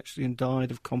transplant, actually, and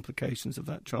died of complications of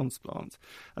that transplant.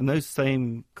 And those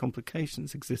same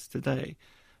complications exist today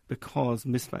because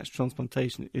mismatched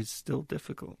transplantation is still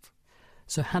difficult.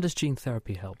 So how does gene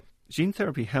therapy help? Gene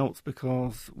therapy helps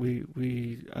because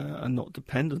we are not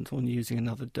dependent on using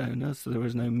another donor, so there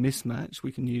is no mismatch.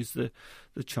 We can use the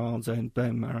child's own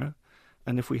bone marrow.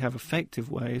 And if we have effective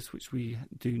ways, which we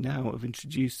do now, of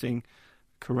introducing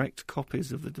correct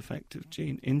copies of the defective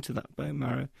gene into that bone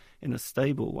marrow in a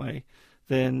stable way,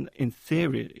 then in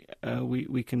theory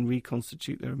we can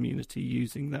reconstitute their immunity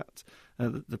using that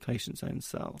the patient's own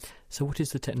cells. So what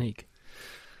is the technique?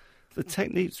 The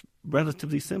technique's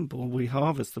relatively simple. We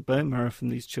harvest the bone marrow from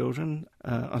these children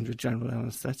under a general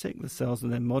anaesthetic. The cells are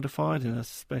then modified in a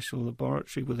special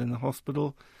laboratory within the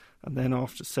hospital, and then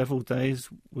after several days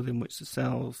within which the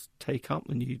cells take up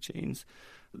the new genes,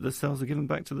 the cells are given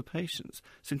back to the patients.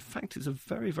 So in fact, it's a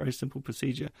very, very simple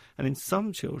procedure. And in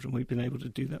some children, we've been able to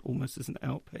do that almost as an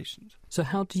outpatient. So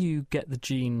how do you get the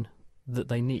gene that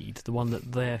they need, the one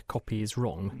that their copy is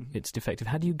wrong, it's defective?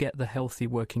 How do you get the healthy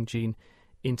working gene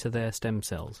into their stem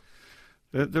cells?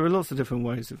 There are lots of different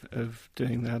ways of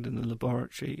doing that in the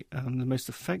laboratory. The most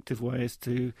effective way is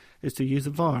to use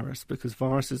a virus, because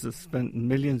viruses have spent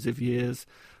millions of years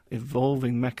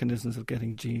evolving mechanisms of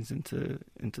getting genes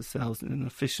into cells in an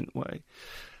efficient way.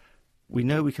 We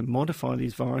know we can modify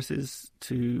these viruses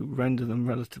to render them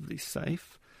relatively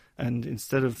safe, and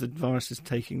instead of the viruses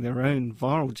taking their own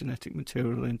viral genetic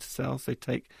material into cells, they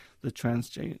take the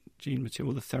transgene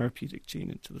material, the therapeutic gene,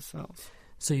 into the cells.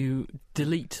 So you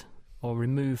delete or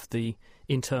remove the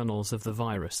internals of the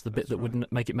virus, the bit that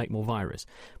would make it make more virus,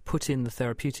 put in the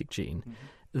therapeutic gene,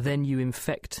 then you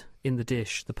infect in the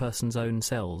dish the person's own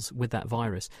cells with that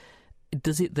virus.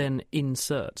 Does it then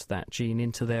insert that gene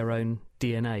into their own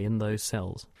DNA in those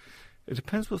cells? It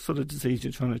depends what sort of disease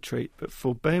you're trying to treat, but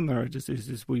for bone marrow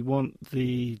diseases, we want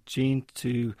the gene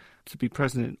to be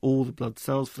present in all the blood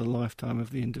cells for the lifetime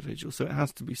of the individual, so it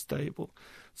has to be stable.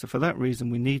 So for that reason,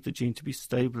 we need the gene to be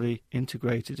stably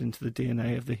integrated into the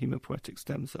DNA of the hematopoietic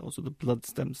stem cells, or the blood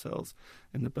stem cells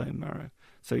in the bone marrow.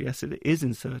 So yes, it is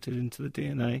inserted into the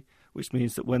DNA, which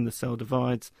means that when the cell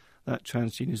divides, that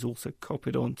transgene is also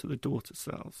copied onto the daughter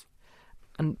cells.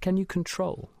 And can you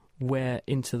control where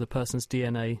into the person's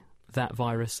DNA that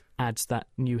virus adds that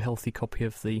new healthy copy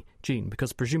of the gene?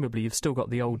 Because presumably you've still got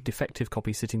the old defective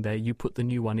copy sitting there, you put the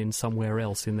new one in somewhere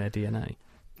else in their DNA.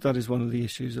 That is one of the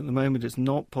issues. At the moment, it's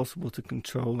not possible to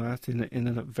control that in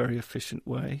a very efficient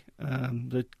way.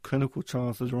 The clinical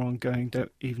trials that are ongoing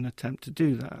don't even attempt to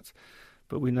do that.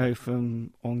 But we know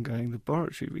from ongoing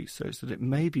laboratory research that it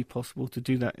may be possible to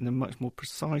do that in a much more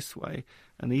precise way,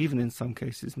 and even in some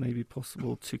cases may be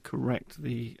possible to correct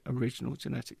the original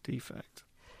genetic defect.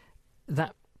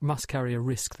 That must carry a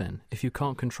risk then. If you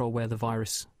can't control where the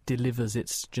virus delivers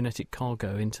its genetic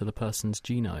cargo into the person's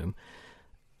genome,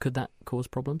 could that cause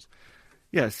problems?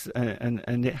 Yes,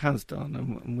 and it has done,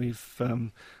 and we've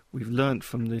learnt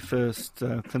from the first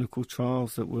clinical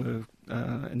trials that were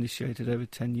initiated over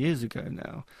 10 years ago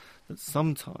now that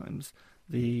sometimes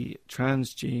the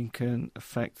transgene can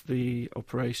affect the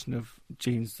operation of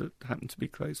genes that happen to be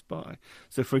close by.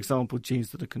 So, for example,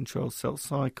 genes that control cell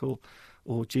cycle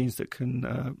or genes that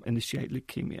can initiate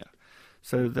leukemia.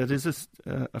 So there is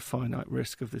a finite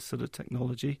risk of this sort of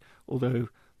technology, although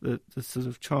the sort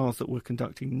of trials that we're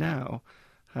conducting now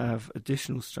have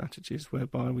additional strategies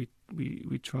whereby we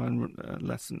try and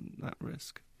lessen that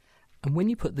risk. And when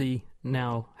you put the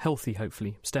now healthy,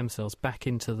 hopefully, stem cells back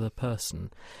into the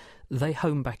person, they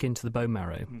home back into the bone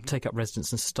marrow, take up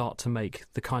residence and start to make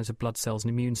the kinds of blood cells and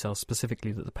immune cells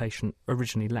specifically that the patient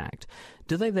originally lacked.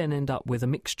 Do they then end up with a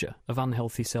mixture of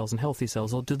unhealthy cells and healthy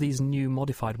cells, or do these new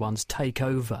modified ones take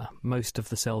over most of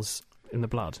the cells in the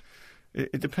blood?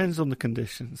 It depends on the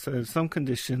condition. So some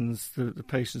conditions, the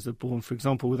patients are born, for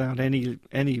example, without any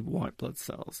white blood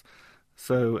cells.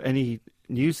 So any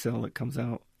new cell that comes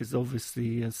out is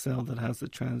obviously a cell that has the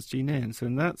transgene in. So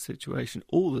in that situation,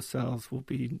 all the cells will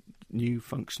be new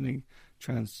functioning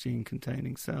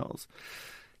transgene-containing cells.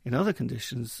 In other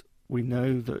conditions, we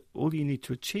know that all you need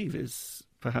to achieve is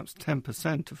perhaps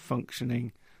 10% of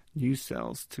functioning new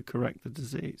cells to correct the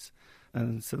disease.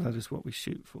 And so that is what we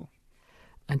shoot for.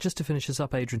 And just to finish us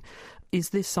up, Adrian, is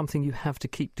this something you have to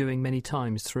keep doing many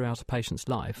times throughout a patient's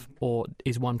life, or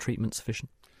is one treatment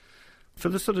sufficient? For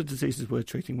the sort of diseases we're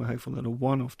treating, we're hopeful that a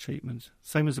one-off treatment,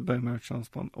 same as a bone marrow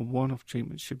transplant, a one-off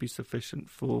treatment should be sufficient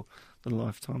for the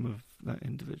lifetime of that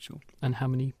individual. And how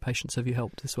many patients have you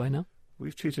helped this way now?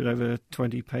 We've treated over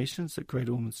 20 patients at Great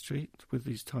Ormond Street with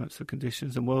these types of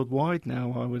conditions, and worldwide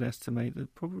now I would estimate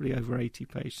that probably over 80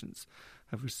 patients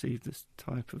have received this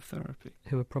type of therapy.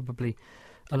 Who are probably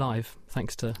alive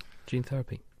thanks to gene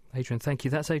therapy. Adrian, thank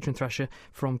you. That's Adrian Thrasher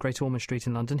from Great Ormond Street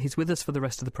in London. He's with us for the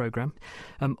rest of the programme.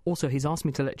 Also, he's asked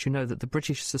me to let you know that the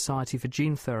British Society for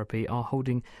Gene Therapy are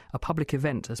holding a public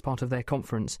event as part of their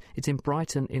conference. It's in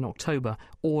Brighton in October,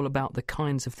 all about the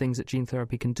kinds of things that gene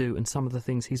therapy can do and some of the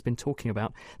things he's been talking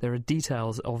about. There are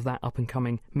details of that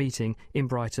up-and-coming meeting in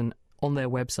Brighton on their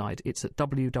website. It's at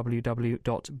www.bsgt.org.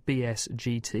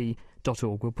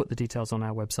 We'll put the details on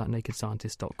our website,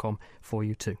 nakedscientist.com, for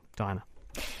you too. Diana.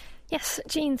 Yes,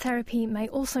 gene therapy may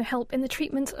also help in the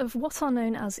treatment of what are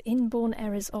known as inborn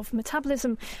errors of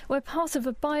metabolism, where part of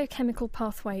a biochemical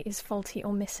pathway is faulty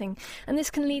or missing. And this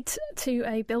can lead to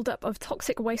a build-up of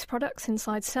toxic waste products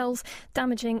inside cells,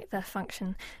 damaging their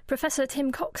function. Professor Tim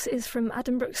Cox is from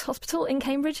Addenbrooke's Hospital in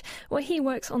Cambridge, where he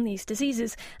works on these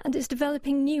diseases and is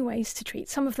developing new ways to treat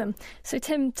some of them. So,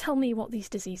 Tim, tell me what these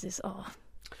diseases are.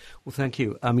 Well, thank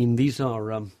you. I mean, these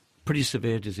are pretty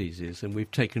severe diseases, and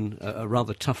we've taken a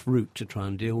rather tough route to try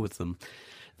and deal with them.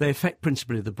 They affect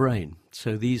principally the brain.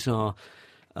 So these are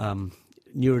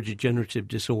neurodegenerative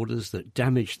disorders that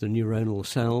damage the neuronal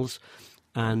cells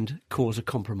and cause a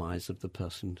compromise of the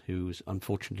person who is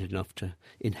unfortunate enough to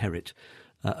inherit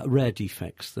rare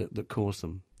defects that cause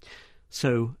them.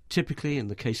 So typically in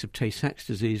the case of Tay-Sachs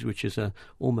disease, which is a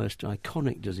almost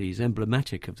iconic disease,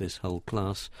 emblematic of this whole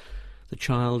class, the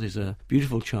child is a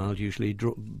beautiful child, usually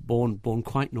born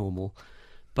quite normal,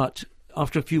 but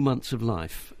after a few months of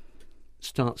life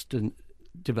starts to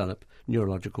develop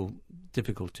neurological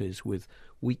difficulties with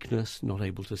weakness, not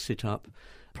able to sit up,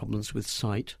 problems with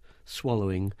sight,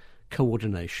 swallowing,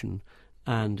 coordination,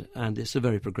 and it's a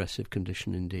very progressive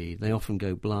condition indeed. They often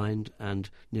go blind, and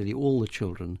nearly all the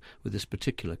children with this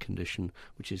particular condition,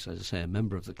 which is, as I say, a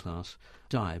member of the class,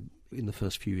 die in the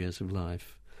first few years of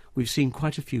life. We've seen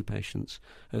quite a few patients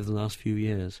over the last few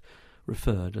years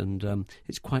referred, and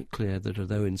it's quite clear that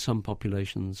although in some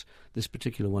populations this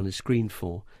particular one is screened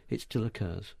for, it still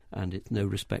occurs, and it's no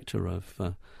respecter of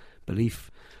belief,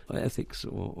 or ethics,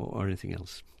 or anything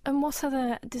else. And what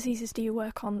other diseases do you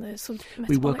work on? The sort of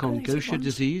we work on Gaucher ones?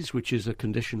 disease, which is a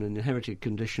condition, an inherited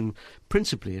condition,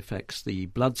 principally affects the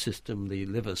blood system, the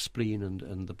liver, spleen,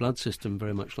 and the blood system,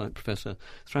 very much like Professor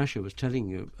Thrasher was telling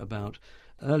you about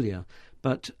earlier.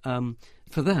 But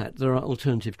for that, there are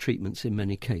alternative treatments in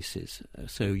many cases.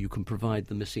 So you can provide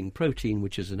the missing protein,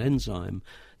 which is an enzyme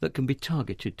that can be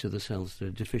targeted to the cells that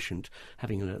are deficient,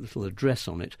 having a little address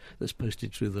on it that's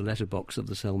posted through the letterbox of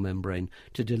the cell membrane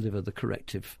to deliver the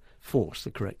corrective force, the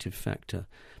corrective factor.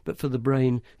 But for the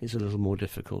brain, it's a little more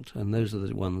difficult, and those are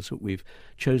the ones that we've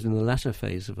chosen in the latter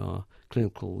phase of our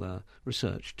clinical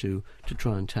research to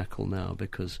try and tackle now,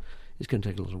 because it's going to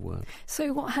take a lot of work.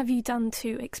 So what have you done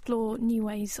to explore new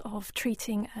ways of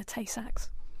treating Tay-Sachs?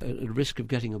 At risk of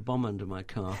getting a bomb under my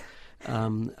car,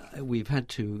 we've had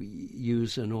to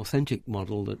use an authentic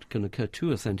model that can occur,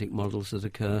 two authentic models that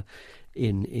occur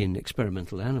in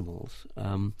experimental animals.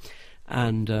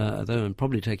 And though I'm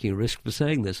probably taking a risk for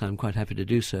saying this, I'm quite happy to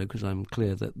do so because I'm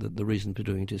clear that the reason for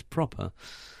doing it is proper.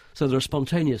 So there are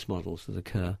spontaneous models that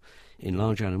occur in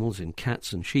large animals, in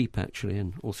cats and sheep actually,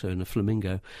 and also in a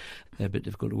flamingo. They're a bit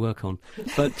difficult to work on.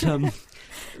 But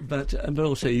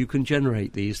also you can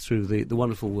generate these through the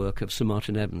wonderful work of Sir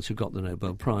Martin Evans, who got the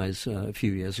Nobel Prize a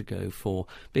few years ago for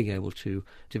being able to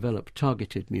develop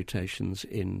targeted mutations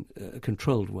in a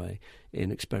controlled way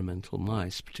in experimental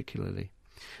mice particularly.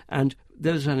 And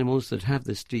those animals that have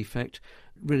this defect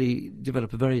really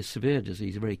develop a very severe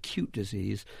disease, a very acute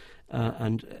disease,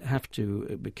 and have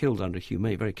to be killed under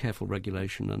very careful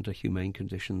regulation under humane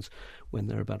conditions when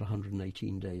they're about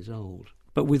 118 days old.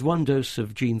 But with one dose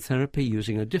of gene therapy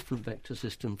using a different vector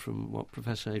system from what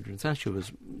Professor Adrian Thacher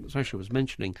was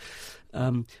mentioning,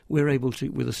 we're able to,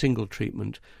 with a single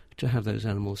treatment, to have those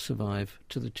animals survive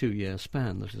to the 2-year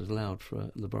span that is allowed for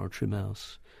a laboratory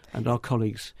mouse. And our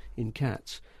colleagues in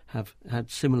cats have had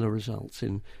similar results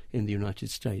in the United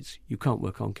States. You can't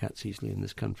work on cats easily in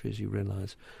this country, as you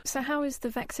realise. So how is the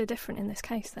vector different in this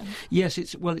case, then? Yes,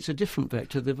 it's a different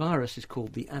vector. The virus is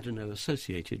called the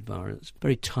adeno-associated virus,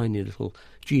 very tiny little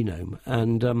genome.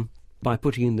 And by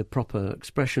putting in the proper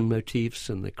expression motifs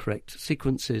and the correct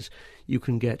sequences, you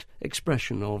can get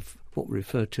expression of what we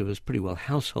refer to as pretty well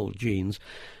household genes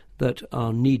that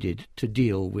are needed to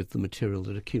deal with the material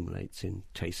that accumulates in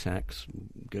Tay-Sachs,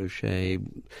 Gaucher,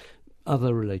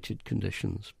 other related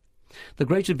conditions. The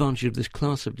great advantage of this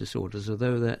class of disorders,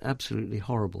 although they're absolutely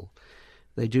horrible,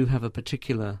 they do have a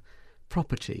particular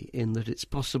property in that it's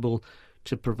possible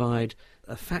to provide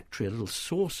a factory, a little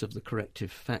source of the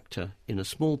corrective factor in a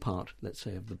small part, let's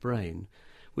say, of the brain,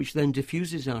 which then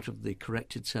diffuses out of the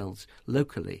corrected cells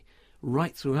locally,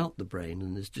 right throughout the brain,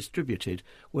 and is distributed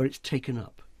where it's taken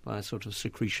up by a sort of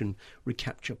secretion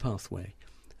recapture pathway.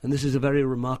 And this is a very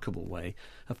remarkable way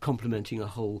of complementing a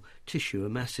whole tissue, a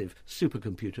massive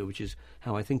supercomputer, which is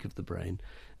how I think of the brain,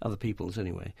 other people's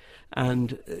anyway,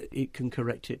 and it can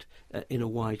correct it in a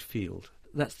wide field.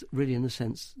 That's really, in a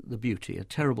sense, the beauty, a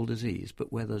terrible disease,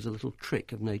 but where there's a little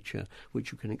trick of nature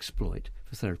which you can exploit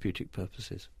for therapeutic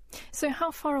purposes. So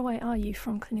how far away are you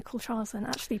from clinical trials and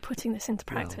actually putting this into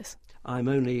practice? Well, I'm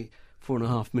only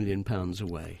 £4.5 million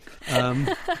away.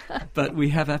 But we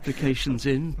have applications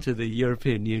in to the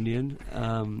European Union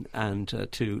and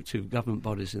to government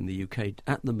bodies in the UK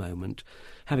at the moment,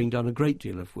 having done a great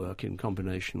deal of work in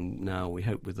combination now, we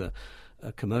hope, with a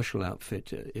commercial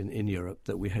outfit in Europe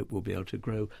that we hope will be able to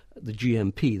grow the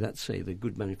GMP, that's the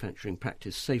Good Manufacturing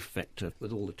Practice safe vector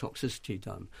with all the toxicity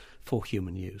done for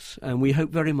human use. And we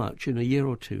hope very much in a year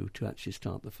or two to actually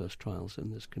start the first trials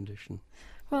in this condition.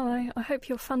 Well, I hope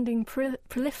your funding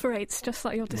proliferates, just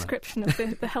like your description of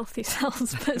the healthy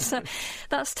cells. But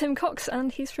that's Tim Cox,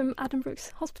 and he's from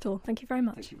Addenbrooke's Hospital. Thank you very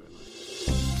much. Thank you very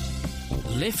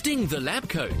much. Lifting the lab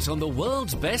coat on the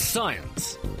world's best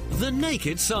science. The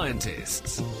Naked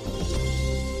Scientists.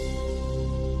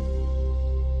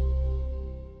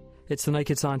 It's The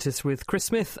Naked Scientists with Chris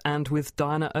Smith and with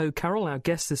Diana O'Carroll, our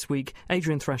guest this week,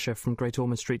 Adrian Thrasher from Great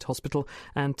Ormond Street Hospital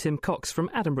and Tim Cox from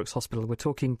Addenbrooke's Hospital. We're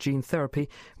talking gene therapy.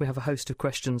 We have a host of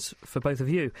questions for both of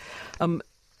you.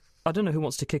 I don't know who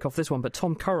wants to kick off this one, but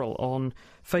Tom Currell on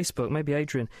Facebook, maybe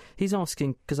Adrian, he's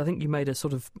asking, because I think you made a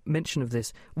sort of mention of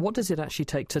this, what does it actually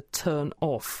take to turn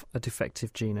off a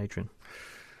defective gene, Adrian?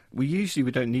 We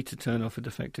don't need to turn off a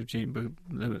defective gene, but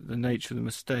the nature of the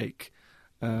mistake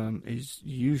is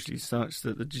usually such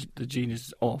that the gene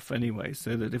is off anyway,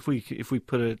 so that if we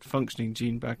put a functioning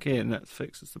gene back in, that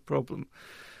fixes the problem.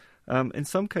 In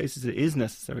some cases, it is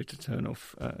necessary to turn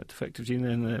off a defective gene,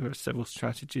 and there are several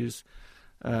strategies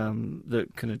that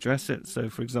can address it. So,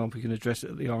 for example, you can address it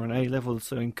at the RNA level,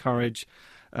 so encourage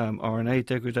RNA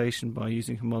degradation by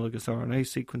using homologous RNA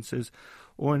sequences,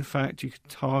 or in fact, you can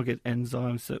target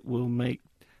enzymes that will make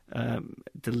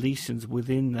deletions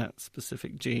within that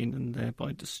specific gene and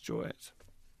thereby destroy it.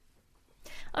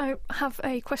 I have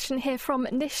a question here from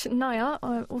Nish Nair,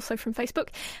 also from Facebook,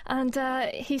 and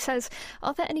he says,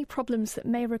 are there any problems that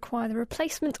may require the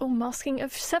replacement or masking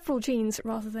of several genes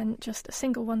rather than just a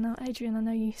single one? Now, Adrian, I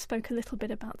know you spoke a little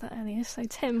bit about that earlier, so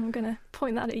Tim, I'm going to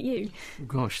point that at you.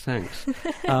 Gosh, thanks.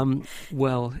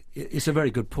 Well, it's a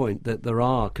very good point that there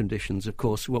are conditions, of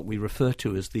course, what we refer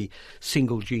to as the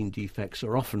single gene defects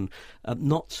are often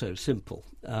not so simple,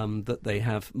 that they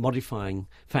have modifying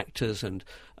factors and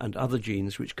other genes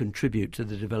genes which contribute to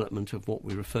the development of what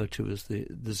we refer to as the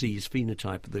disease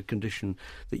phenotype, the condition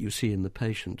that you see in the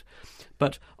patient.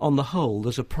 But on the whole,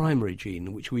 there's a primary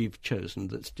gene which we've chosen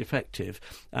that's defective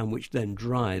and which then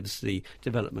drives the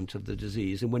development of the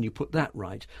disease. And when you put that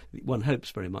right, one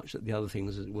hopes very much that the other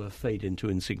things, as it were, fade into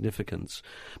insignificance.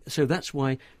 So that's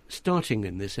why, starting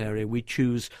in this area, we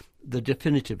choose the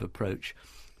definitive approach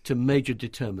to major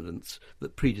determinants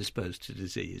that predispose to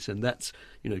disease. And that's,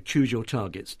 choose your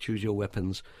targets, choose your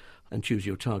weapons, and choose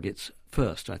your targets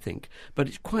first, I think. But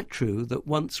it's quite true that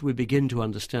once we begin to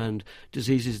understand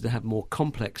diseases that have more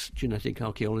complex genetic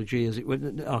archaeology, as it were,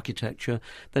 architecture,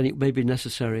 then it may be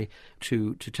necessary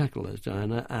to tackle those,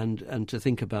 Diana, and to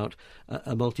think about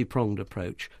a multi-pronged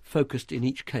approach, focused in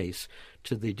each case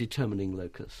to the determining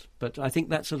locus. But I think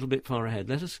that's a little bit far ahead.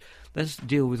 Let's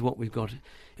deal with what we've got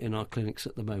in our clinics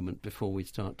at the moment before we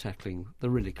start tackling the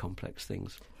really complex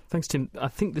things. Thanks, Tim. I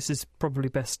think this is probably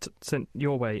best sent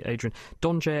your way, Adrian.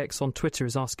 DonJX on Twitter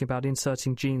is asking about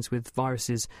inserting genes with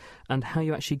viruses and how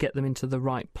you actually get them into the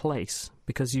right place,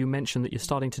 because you mentioned that you're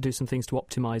starting to do some things to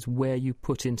optimise where you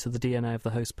put into the DNA of the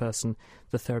host person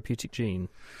the therapeutic gene.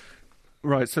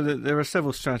 Right, so there are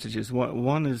several strategies.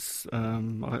 One is,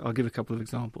 I'll give a couple of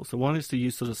examples. So one is to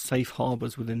use sort of safe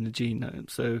harbours within the genome.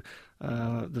 So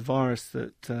the virus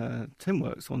that Tim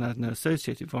works on,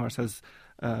 adeno-associated virus,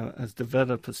 has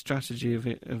developed a strategy of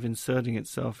inserting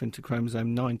itself into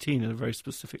chromosome 19 in a very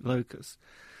specific locus.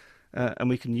 And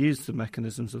we can use the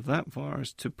mechanisms of that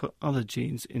virus to put other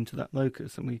genes into that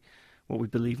locus. And what we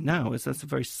believe now is that's a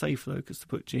very safe locus to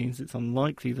put genes. It's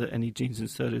unlikely that any genes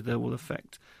inserted there will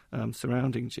affect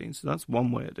surrounding genes. So that's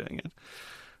one way of doing it.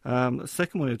 The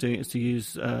second way of doing it is to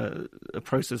use a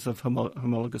process of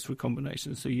homologous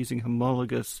recombination, so using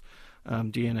homologous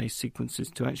DNA sequences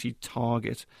to actually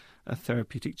target a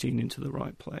therapeutic gene into the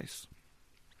right place.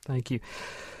 Thank you.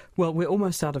 Well, we're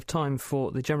almost out of time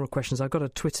for the general questions. I've got a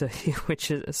Twitter here,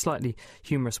 which is a slightly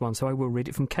humorous one, so I will read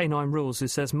it from K9 Rules, who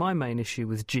says, my main issue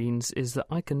with genes is that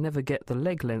I can never get the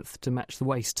leg length to match the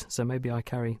waist, so maybe I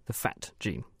carry the fat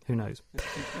gene. Who knows?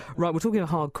 Right, we're talking about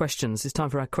hard questions. It's time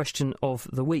for our question of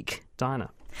the week.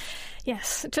 Diana.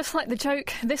 Yes, just like the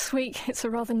joke, this week it's a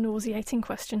rather nauseating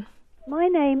question. My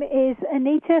name is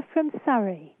Anita from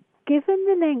Surrey. Given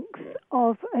the length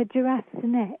of a giraffe's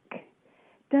neck,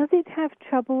 does it have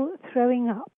trouble throwing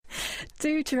up?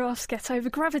 Do giraffes get over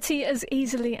gravity as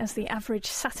easily as the average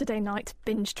Saturday night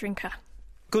binge drinker?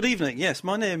 Good evening. Yes,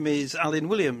 my name is Alan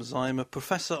Williams. I'm a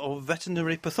professor of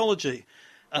veterinary pathology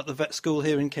at the vet school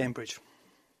here in Cambridge.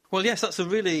 Well, yes, that's a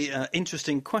really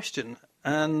interesting question.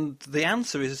 And the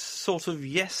answer is sort of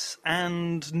yes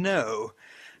and no.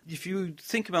 If you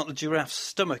think about the giraffe's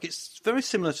stomach, it's very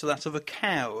similar to that of a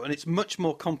cow, and it's much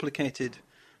more complicated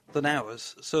than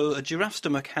ours. So a giraffe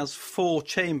stomach has 4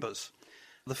 chambers.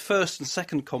 The first and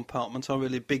second compartment are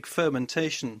really big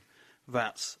fermentation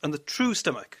vats, and the true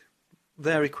stomach,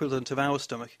 their equivalent of our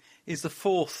stomach, is the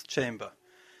 4th chamber.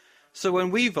 So when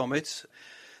we vomit,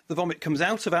 the vomit comes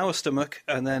out of our stomach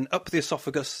and then up the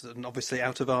esophagus and obviously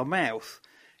out of our mouth.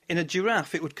 In a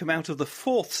giraffe, it would come out of the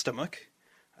 4th stomach,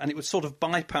 and it would sort of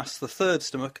bypass the 3rd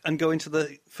stomach and go into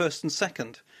the 1st and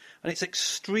 2nd. And it's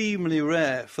extremely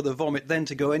rare for the vomit then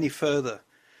to go any further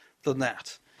than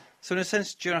that. So in a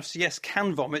sense, giraffes, yes,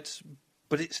 can vomit,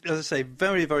 but it's, as I say,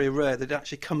 very, very rare that it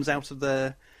actually comes out of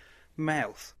their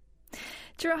mouth.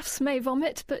 Giraffes may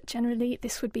vomit, but generally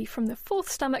this would be from the 4th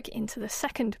stomach into the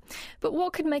 2nd. But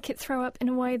what could make it throw up in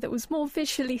a way that was more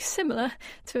visually similar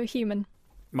to a human?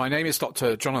 My name is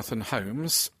Dr. Jonathan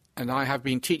Holmes, and I have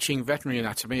been teaching veterinary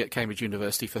anatomy at Cambridge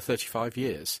University for 35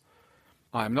 years.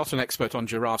 I am not an expert on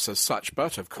giraffes as such,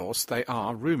 but, of course, they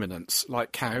are ruminants,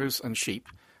 like cows and sheep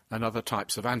and other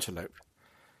types of antelope.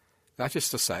 That is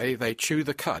to say, they chew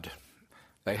the cud.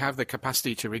 They have the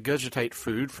capacity to regurgitate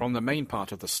food from the main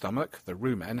part of the stomach, the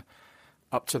rumen,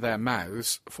 up to their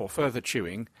mouths for further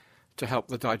chewing to help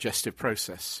the digestive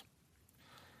process.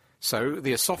 So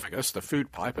the esophagus, the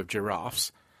food pipe of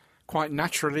giraffes, quite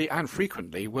naturally and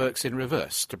frequently works in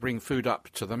reverse to bring food up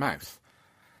to the mouth.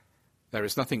 There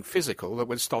is nothing physical that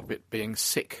would stop it being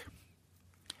sick.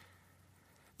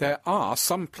 There are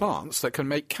some plants that can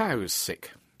make cows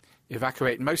sick,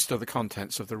 evacuate most of the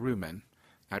contents of the rumen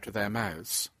out of their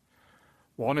mouths.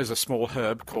 One is a small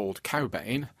herb called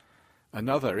cowbane,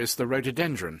 another is the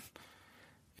rhododendron.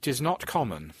 It is not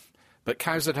common, but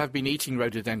cows that have been eating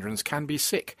rhododendrons can be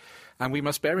sick, and we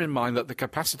must bear in mind that the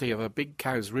capacity of a big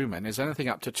cow's rumen is anything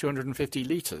up to 250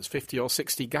 litres, 50 or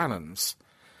 60 gallons.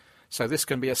 So this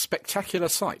can be a spectacular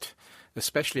sight,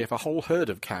 especially if a whole herd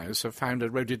of cows have found a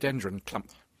rhododendron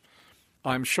clump.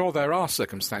 I'm sure there are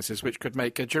circumstances which could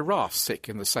make a giraffe sick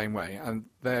in the same way, and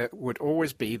there would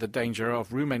always be the danger of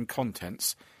rumen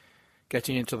contents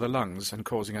getting into the lungs and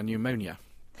causing a pneumonia.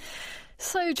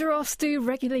 So giraffes do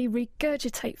regularly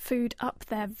regurgitate food up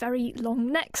their very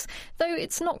long necks, though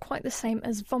it's not quite the same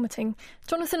as vomiting.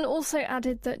 Jonathan also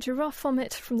added that giraffe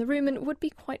vomit from the rumen would be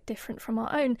quite different from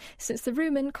our own, since the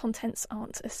rumen contents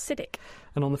aren't acidic.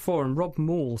 And on the forum, Rob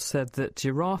Moore said that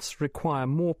giraffes require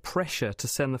more pressure to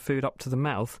send the food up to the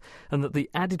mouth, and that the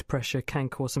added pressure can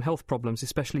cause some health problems,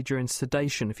 especially during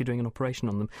sedation if you're doing an operation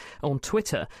on them. On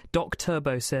Twitter, Doc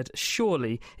Turbo said,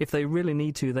 surely, if they really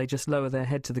need to, they just lower their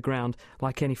head to the ground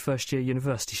like any first-year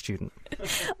university student.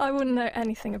 I wouldn't know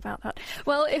anything about that.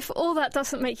 Well, if all that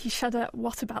doesn't make you shudder,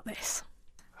 what about this?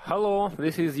 Hello,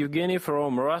 this is Evgeny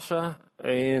from Russia,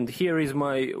 and here is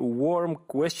my warm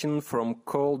question from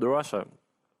cold Russia.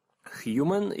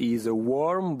 Human is a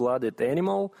warm-blooded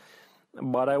animal,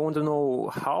 but I want to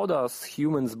know, how does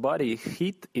human's body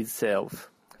heat itself?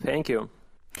 Thank you.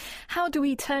 How do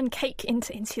we turn cake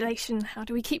into insulation? How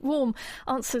do we keep warm?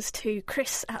 Answers to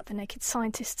Chris at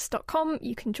thenakedscientists.com.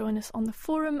 You can join us on the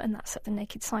forum, and that's at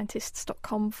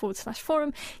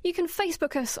thenakedscientists.com/forum. You can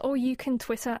Facebook us, or you can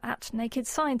Twitter at Naked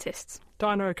Scientists.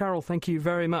 Diana O'Carroll, thank you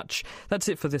very much. That's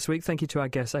it for this week. Thank you to our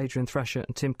guests Adrian Thrasher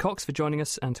and Tim Cox for joining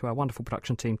us, and to our wonderful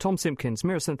production team, Tom Simpkins,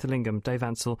 Mira Senthilingam, Dave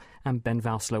Ansell and Ben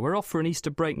Valsler. We're off for an Easter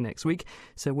break next week,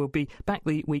 so we'll be back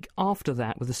the week after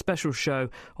that with a special show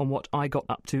on what I got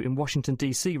up to in Washington,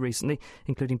 D.C. recently,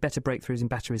 including better breakthroughs in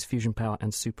batteries, fusion power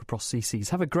and super processes.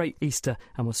 Have a great Easter,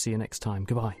 and we'll see you next time.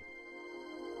 Goodbye.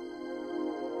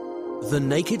 The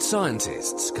Naked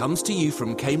Scientists comes to you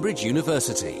from Cambridge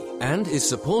University and is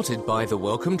supported by the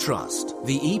Wellcome Trust,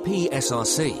 the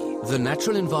EPSRC, the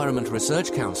Natural Environment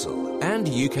Research Council and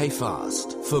UK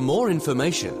FAST. For more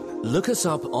information, look us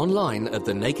up online at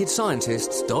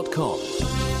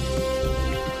thenakedscientists.com.